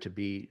wired to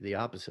be the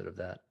opposite of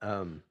that.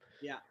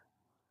 Yeah.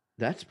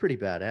 That's pretty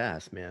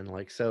badass, man.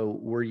 Like, so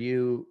were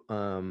you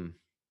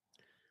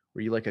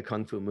like a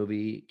Kung Fu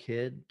movie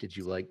kid? Did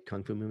you like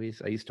Kung Fu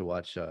movies? I used to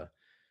watch, it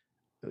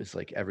was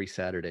like every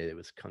Saturday there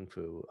was Kung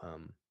Fu,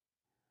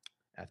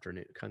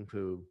 afternoon, Kung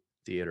Fu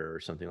theater or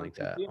something like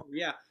that. Theater,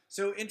 yeah.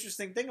 So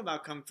interesting thing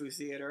about Kung Fu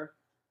theater,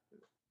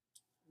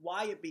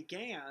 why it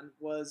began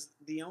was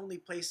the only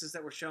places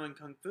that were showing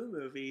Kung Fu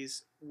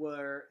movies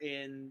were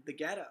in the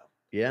ghetto.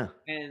 Yeah.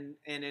 And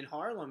in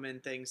Harlem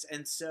and things.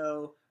 And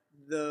so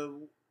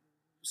the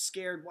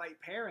scared white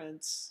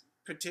parents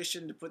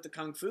petitioned to put the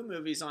Kung Fu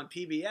movies on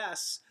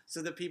PBS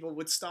so that people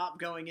would stop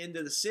going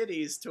into the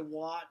cities to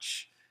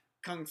watch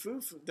Kung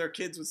Fu. Their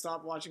kids would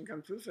stop watching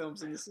Kung Fu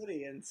films in the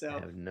city. And so I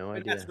have no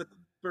idea. That's with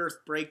birth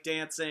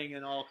breakdancing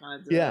and all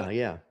kinds of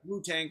yeah.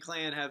 Wu-Tang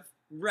Clan have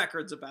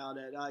records about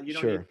it. You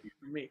don't Sure. need to hear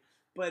from me.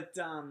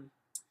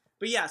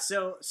 But yeah,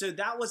 so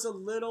that was a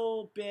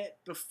little bit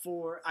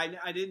before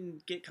I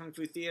didn't get Kung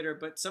Fu theater,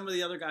 but some of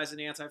the other guys in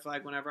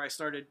Anti-Flag, whenever I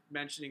started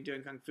mentioning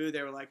doing Kung Fu,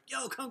 they were like,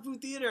 "Yo, Kung Fu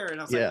theater," and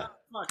I was like,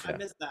 "Oh, fuck, I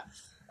missed that."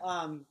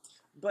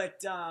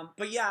 But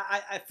yeah,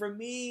 I for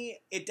me,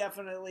 it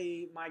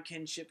definitely, my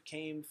kinship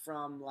came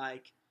from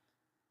like,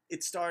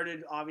 it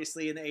started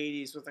obviously in the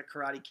 80s with a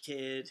Karate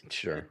Kid,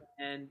 Sure,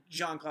 and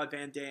Jean-Claude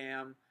Van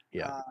Damme.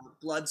 Yeah.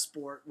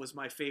 Bloodsport was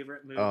my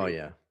favorite movie. Oh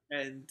yeah.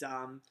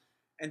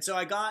 And so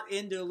I got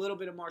into a little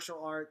bit of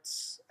martial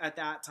arts at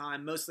that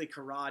time, mostly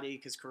karate,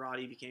 because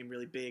karate became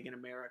really big in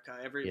America.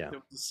 There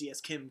was a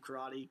CS Kim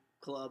karate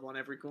club on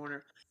every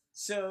corner.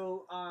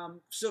 So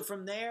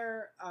from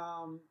there,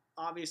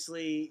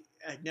 obviously,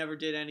 I never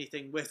did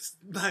anything with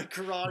my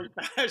karate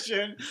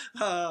passion.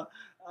 But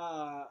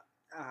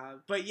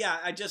yeah,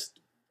 I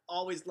just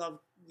always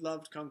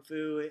loved Kung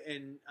Fu,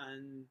 and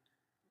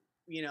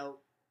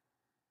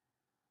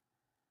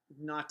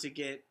not to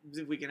get,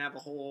 we can have a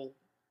whole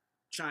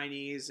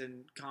Chinese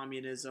and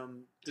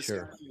communism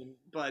discussion, Sure.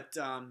 But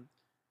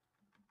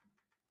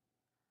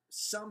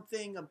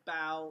something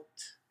about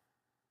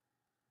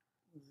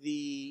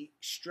the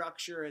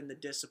structure and the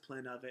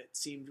discipline of it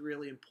seemed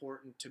really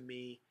important to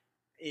me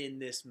in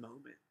this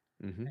moment.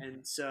 Mm-hmm.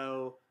 And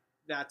so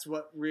that's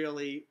what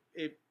really,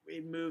 it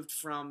moved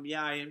from,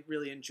 I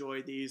really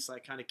enjoy these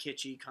like kind of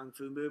kitschy Kung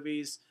Fu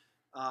movies,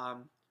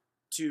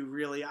 to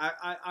really,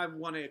 I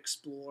want to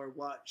explore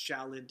what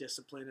Shaolin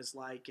discipline is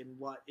like and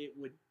what it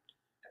would,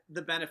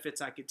 the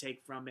benefits I could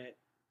take from it,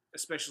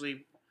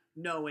 especially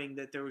knowing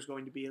that there was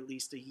going to be at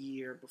least a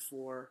year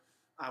before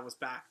I was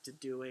back to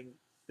doing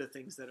the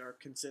things that are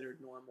considered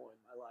normal in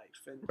my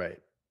life. And right.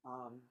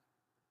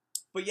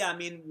 But yeah, I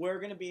mean, we're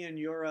going to be in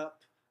Europe.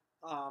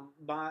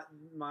 My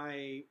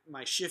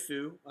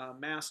Shifu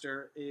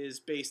master is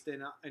based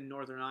in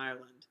Northern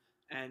Ireland,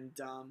 and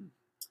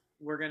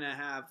we're going to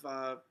have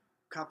a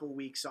couple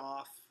weeks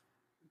off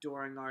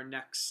during our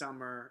next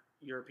summer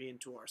European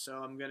tour. So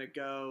I'm going to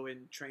go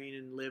and train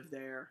and live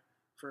there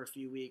for a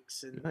few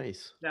weeks. And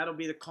nice. That'll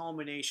be the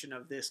culmination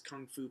of this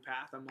Kung Fu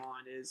path I'm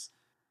on, is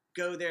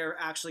go there,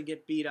 actually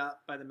get beat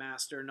up by the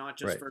master, not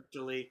just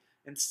virtually,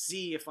 and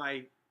see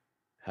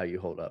how you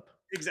hold up.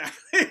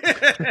 Exactly.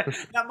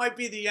 That might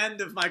be the end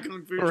of my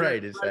Kung Fu trip.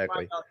 Right,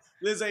 exactly.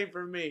 This ain't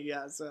for me.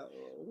 Yeah, so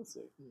we'll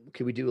see.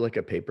 Can we do like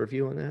a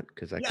pay-per-view on that?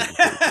 Because I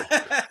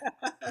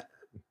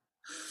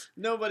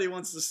Nobody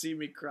wants to see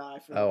me cry.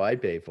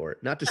 I'd pay for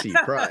it. Not to see you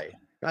cry.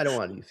 I don't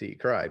want to see you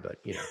cry, but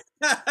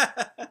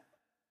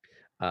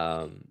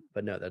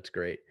but no, that's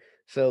great.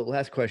 So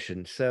last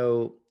question.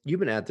 So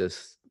you've been at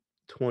this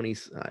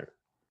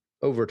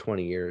over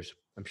 20 years.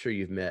 I'm sure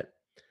you've met,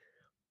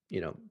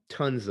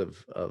 tons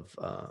of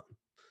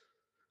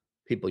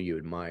people you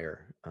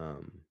admire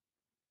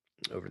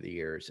over the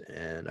years.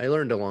 And I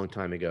learned a long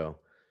time ago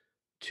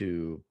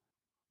a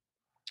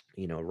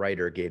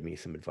writer gave me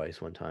some advice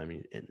one time,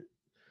 and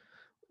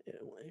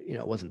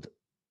it wasn't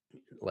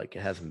like,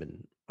 it hasn't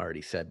been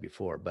already said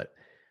before, but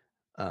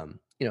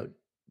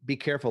be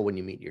careful when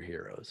you meet your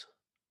heroes.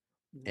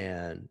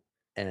 And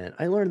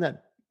I learned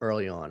that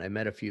early on. I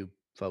met a few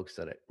folks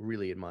that I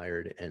really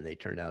admired, and they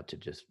turned out to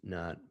just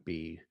not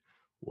be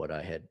what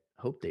I had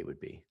hoped they would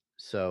be.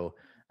 So,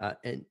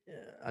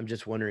 I'm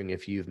just wondering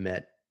if you've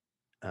met,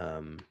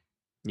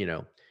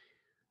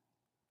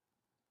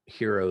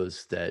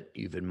 heroes that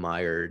you've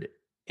admired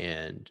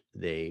and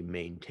they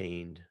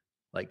maintained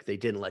Like they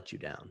didn't let you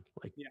down.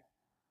 Like Yeah.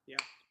 Yeah.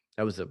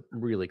 that was a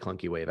really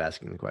clunky way of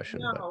asking the question,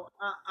 but No,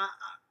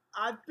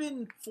 I've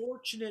been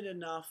fortunate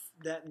enough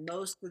that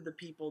most of the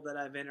people that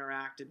I've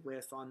interacted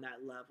with on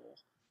that level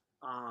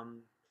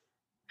um,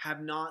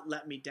 have not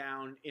let me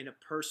down in a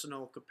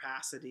personal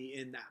capacity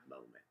in that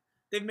moment.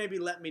 They've maybe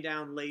let me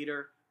down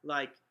later.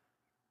 Like,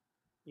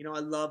 I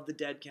love the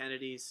Dead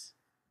Kennedys.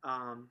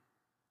 Um,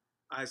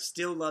 I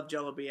still love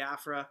Jello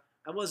Biafra.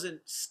 I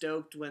wasn't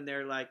stoked when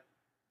they're like,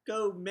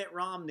 "Go Mitt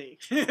Romney,"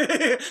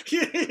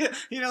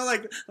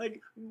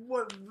 like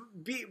what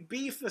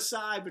beef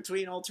aside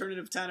between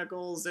alternative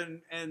tentacles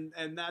and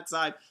that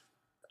side.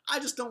 I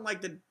just don't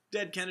like the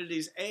Dead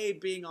Kennedys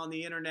being on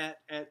the internet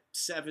at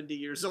 70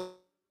 years old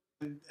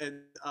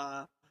and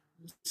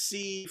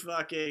C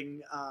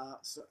fucking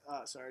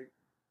sorry.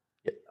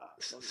 yeah.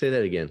 Say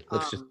that again.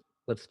 Um,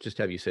 Let's just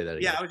have you say that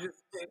yeah, again.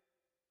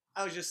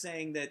 I was just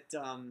saying that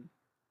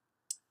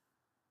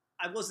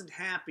I wasn't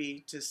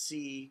happy to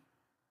see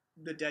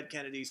the Dead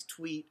Kennedys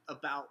tweet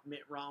about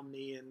Mitt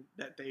Romney and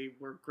that they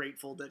were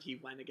grateful that he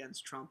went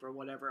against Trump or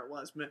whatever it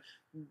was.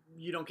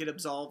 You don't get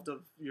absolved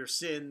of your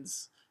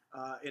sins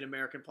in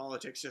American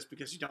politics just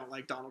because you don't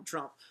like Donald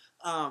Trump.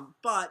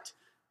 But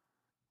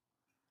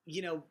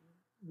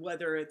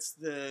whether it's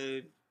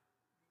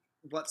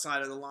what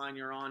side of the line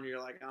you're on,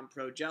 you're like, I'm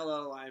pro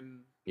Jello,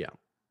 I'm Yeah.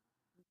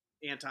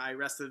 anti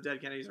rest of the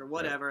Dead Kennedys or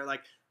whatever. Right.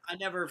 Like I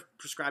never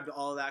prescribed to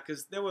all of that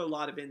because there were a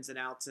lot of ins and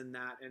outs in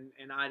that,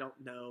 and I don't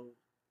know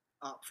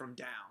up from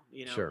down,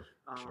 Sure.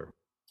 Sure.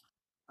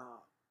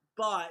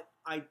 But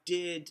I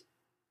did,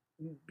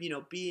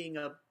 being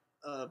a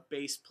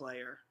bass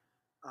player,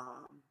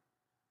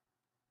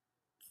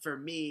 for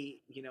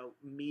me,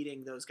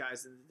 meeting those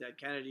guys in the Dead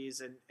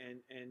Kennedys and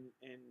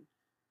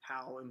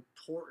how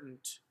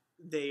important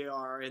they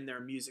are in their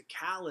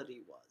musicality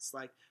was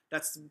like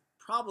that's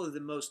probably the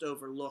most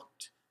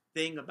overlooked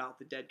thing about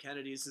the Dead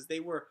Kennedys is they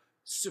were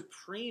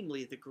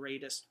supremely the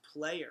greatest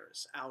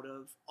players out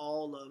of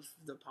all of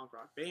the punk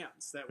rock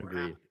bands that were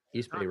happening.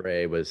 East Bay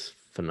Ray was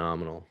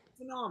phenomenal.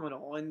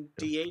 And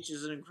DH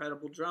is an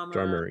incredible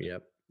drummer.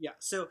 Yep. Yeah,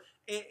 so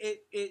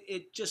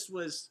it just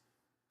was,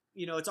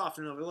 it's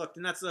often overlooked,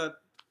 and that's a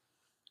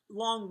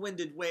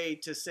long-winded way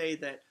to say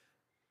that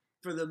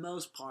for the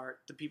most part,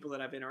 the people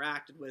that I've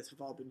interacted with have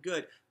all been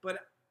good. But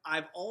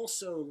I've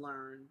also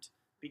learned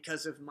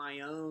because of my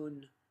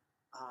own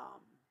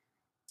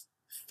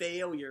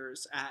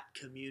failures at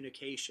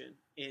communication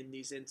in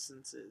these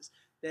instances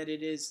that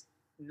it is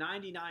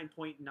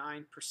 99.9%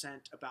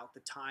 about the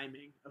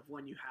timing of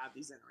when you have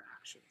these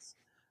interactions.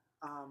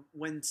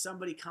 When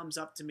somebody comes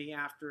up to me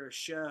after a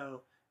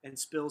show and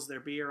spills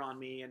their beer on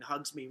me and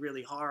hugs me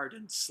really hard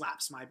and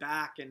slaps my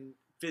back and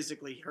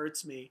physically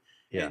hurts me,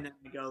 and then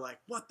I go like,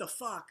 what the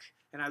fuck?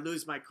 And I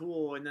lose my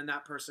cool, and then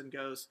that person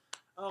goes,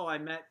 oh, I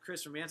met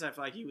Chris from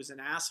Anti-Flag, he was an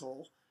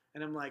asshole.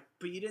 And I'm like,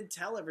 but you didn't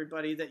tell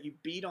everybody that you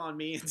beat on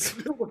me and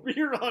spilled a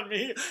beer on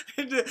me.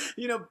 And,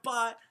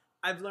 but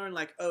I've learned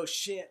like, oh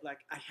shit, like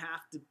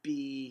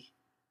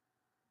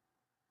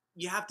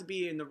you have to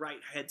be in the right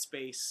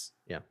headspace.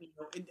 Yeah.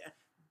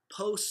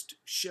 Post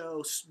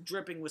show,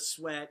 dripping with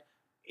sweat,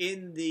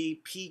 in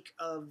the peak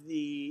of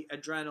the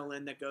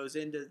adrenaline that goes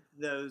into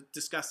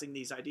discussing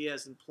these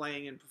ideas and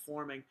playing and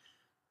performing.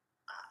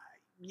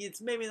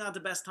 It's maybe not the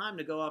best time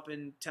to go up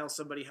and tell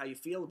somebody how you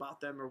feel about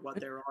them or what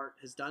their art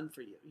has done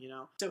for you,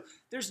 So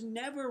there's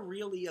never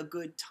really a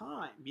good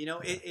time,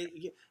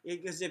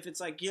 because if it's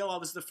like, I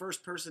was the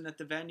first person at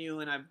the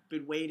venue and I've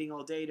been waiting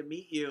all day to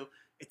meet you.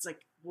 It's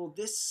like, well,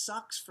 this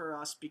sucks for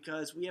us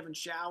because we haven't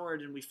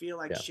showered and we feel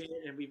like shit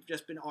and we've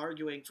just been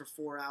arguing for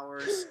 4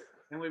 hours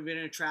and we've been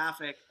in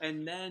traffic.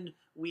 And then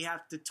we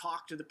have to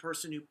talk to the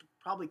person who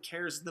probably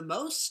cares the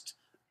most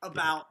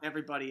about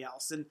everybody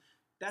else. And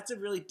that's a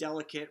really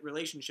delicate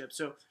relationship.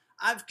 So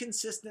I've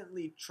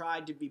consistently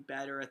tried to be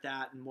better at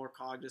that and more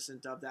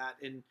cognizant of that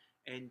and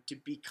to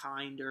be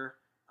kinder.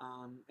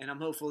 And I'm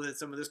hopeful that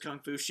some of this Kung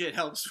Fu shit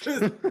helps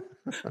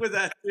with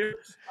that too.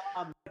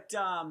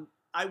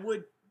 I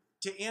would,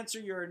 to answer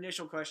your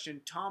initial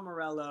question, Tom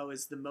Morello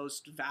is the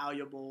most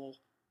valuable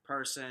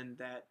person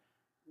that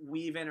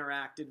we've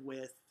interacted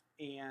with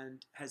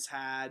and has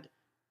had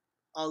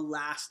a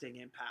lasting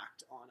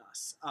impact on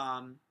us.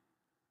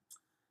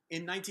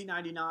 In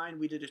 1999,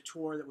 we did a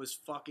tour that was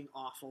fucking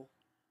awful.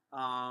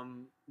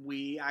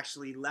 We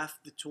actually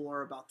left the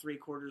tour about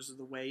 3/4 of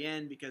the way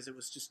in because it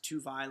was just too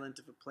violent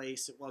of a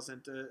place. It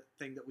wasn't a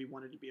thing that we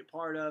wanted to be a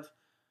part of.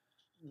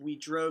 We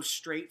drove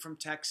straight from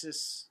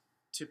Texas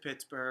to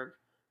Pittsburgh.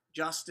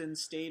 Justin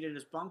stayed in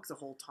his bunk the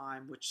whole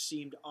time, which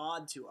seemed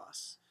odd to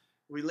us.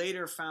 We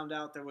later found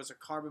out there was a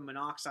carbon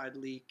monoxide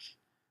leak,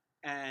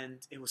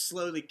 and it was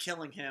slowly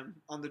killing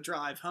him on the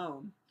drive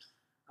home.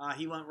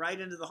 He went right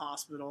into the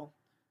hospital.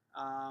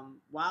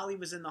 While he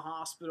was in the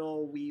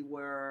hospital, we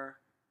were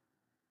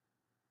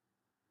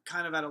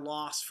kind of at a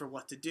loss for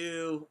what to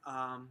do.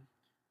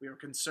 We were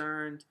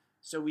concerned.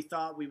 So we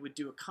thought we would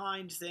do a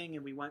kind thing,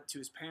 and we went to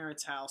his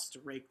parents' house to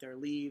rake their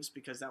leaves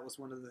because that was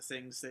one of the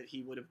things that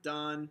he would have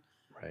done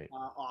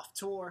off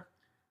tour.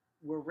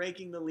 we're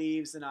raking the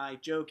leaves, and I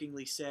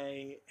jokingly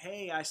say,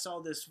 "Hey, I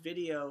saw this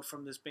video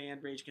from this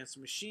band, Rage Against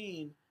the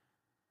Machine.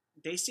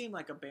 They seem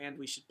like a band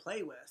we should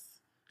play with."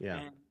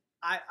 Yeah.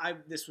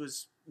 And this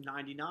was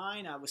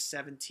 '99. I was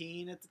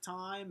 17 at the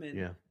time, and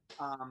Yeah.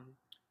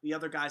 the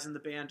other guys in the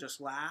band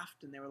just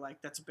laughed, and they were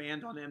like, "That's a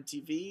band on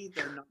MTV.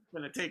 They're not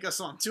going to take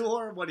us on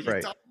tour. What are you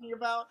Right. talking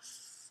about?"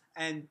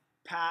 And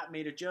Pat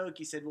made a joke.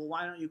 He said, "Well,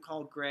 why don't you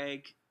call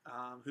Greg,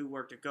 who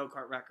worked at Go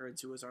Kart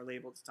Records, who was our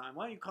label at the time?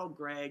 Why don't you call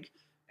Greg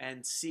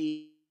and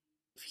see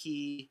if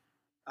he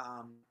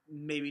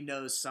maybe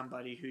knows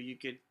somebody who you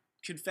could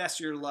confess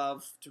your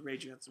love to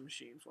Rage Against the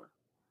Machine for?"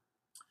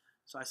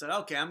 So I said,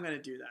 "Okay, I'm going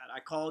to do that."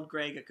 I called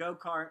Greg at Go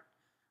Kart.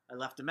 I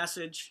left a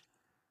message.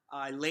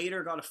 I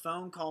later got a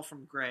phone call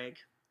from Greg,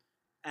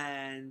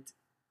 and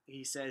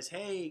he says,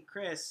 "Hey,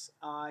 Chris,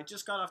 I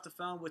just got off the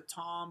phone with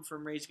Tom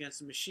from Rage Against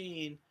the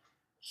Machine.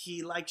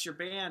 He likes your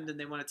band, and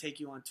they want to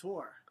take you on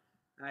tour."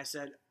 And I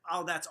said,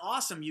 "Oh, that's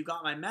awesome. You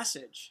got my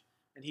message."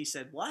 And he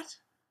said, "What?"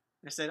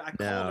 And I said, "I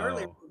called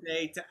earlier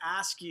today to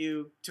ask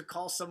you to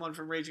call someone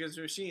from Rage Against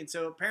the Machine."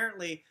 So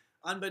apparently,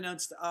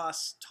 unbeknownst to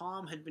us,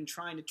 Tom had been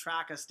trying to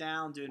track us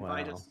down to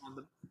invite us on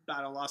the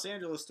Battle Los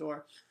Angeles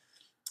tour.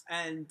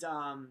 And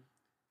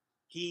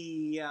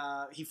he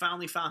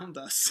finally found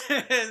us,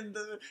 and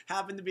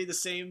happened to be the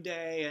same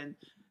day. And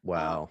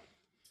Wow.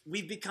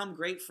 we've become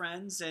great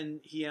friends.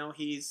 And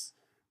he's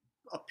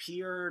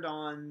appeared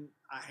on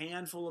a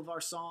handful of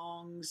our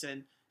songs,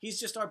 and he's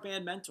just our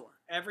band mentor.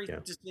 Every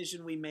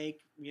decision we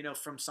make,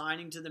 from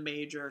signing to the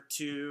major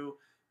to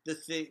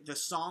the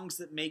songs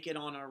that make it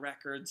on our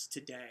records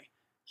today,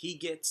 he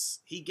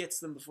gets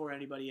them before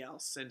anybody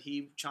else, and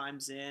he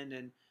chimes in,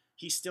 and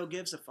he still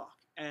gives a fuck.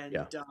 And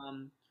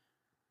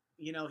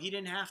he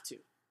didn't have to.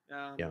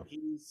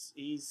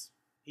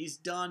 He's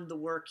done the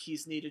work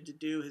he's needed to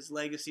do. His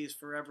legacy is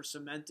forever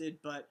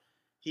cemented. But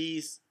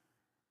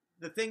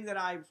the thing that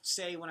I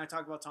say when I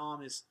talk about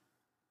Tom is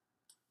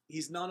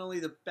he's not only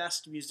the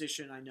best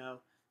musician I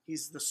know,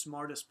 he's the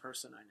smartest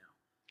person I know.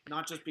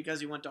 Not just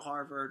because he went to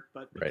Harvard,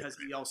 but because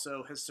he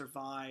also has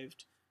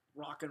survived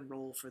rock and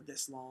roll for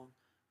this long,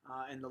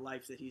 and the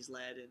life that he's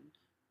led. And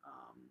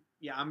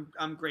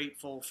I'm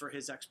grateful for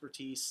his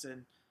expertise.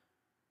 And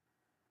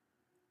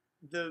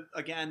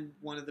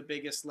one of the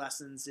biggest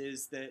lessons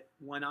is that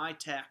when I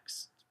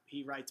text,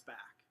 he writes back.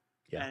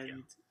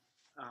 And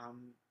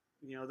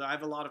I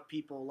have a lot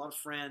of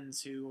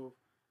friends who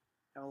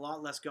have a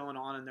lot less going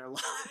on in their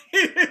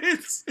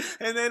lives,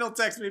 and they don't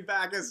text me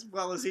back as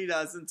well as he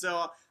does. And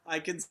so I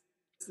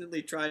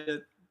consistently try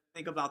to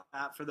think about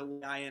that for the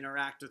way I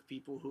interact with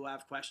people who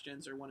have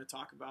questions or want to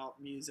talk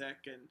about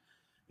music. And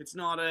it's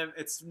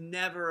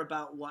never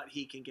about what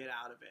he can get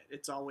out of it.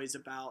 It's always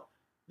about,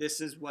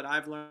 this is what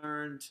I've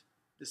learned.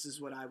 This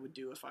is what I would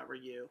do if I were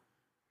you.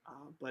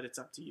 But it's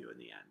up to you in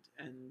the end.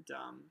 And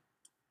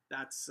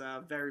that's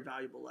a very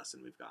valuable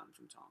lesson we've gotten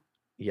from Tom.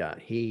 Yeah,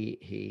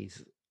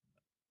 he's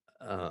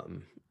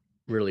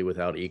really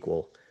without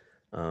equal.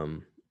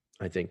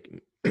 I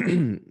think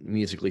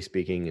musically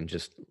speaking, and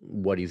just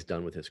what he's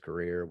done with his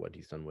career, what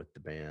he's done with the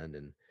band,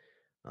 and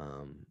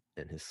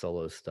his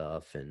solo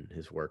stuff, and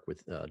his work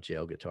with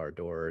Jail Guitar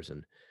Doors,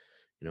 and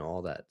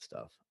all that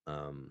stuff.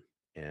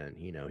 And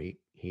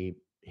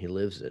he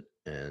lives it,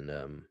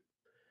 and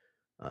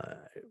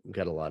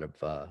got a lot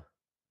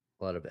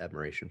of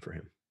admiration for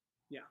him.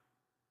 Yeah.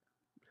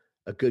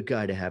 A good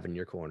guy to have in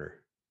your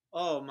corner.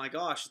 Oh my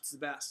gosh, it's the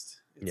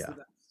best. It's the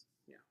best.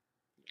 Yeah.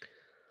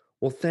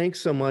 Well, thanks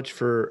so much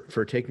for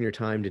taking your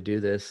time to do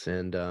this,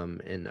 and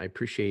I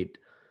appreciate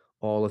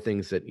all the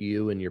things that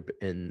you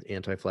and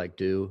Anti-Flag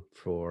do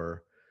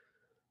for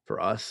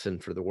us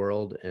and for the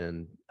world,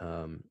 and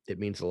it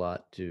means a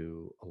lot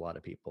to a lot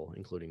of people,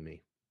 including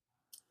me.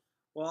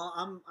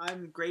 Well,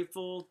 I'm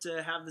grateful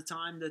to have the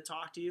time to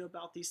talk to you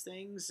about these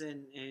things,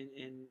 and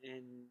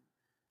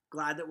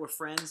glad that we're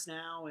friends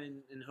now,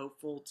 and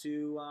hopeful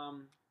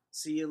to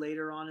see you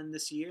later on in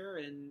this year.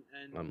 And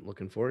I'm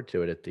looking forward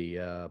to it at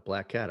the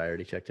Black Cat. I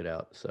already checked it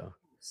out. So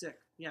sick.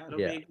 Yeah, it'll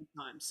be a good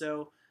time.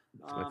 So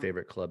it's my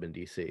favorite club in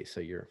DC.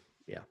 So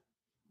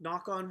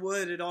knock on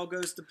wood, it all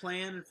goes to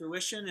plan and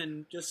fruition,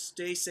 and just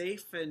stay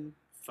safe and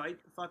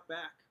fight the fuck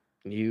back.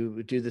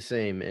 You do the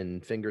same,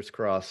 and fingers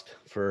crossed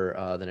for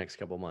the next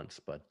couple months.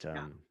 But so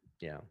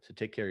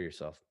take care of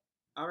yourself.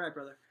 All right,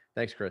 brother.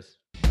 Thanks, Chris.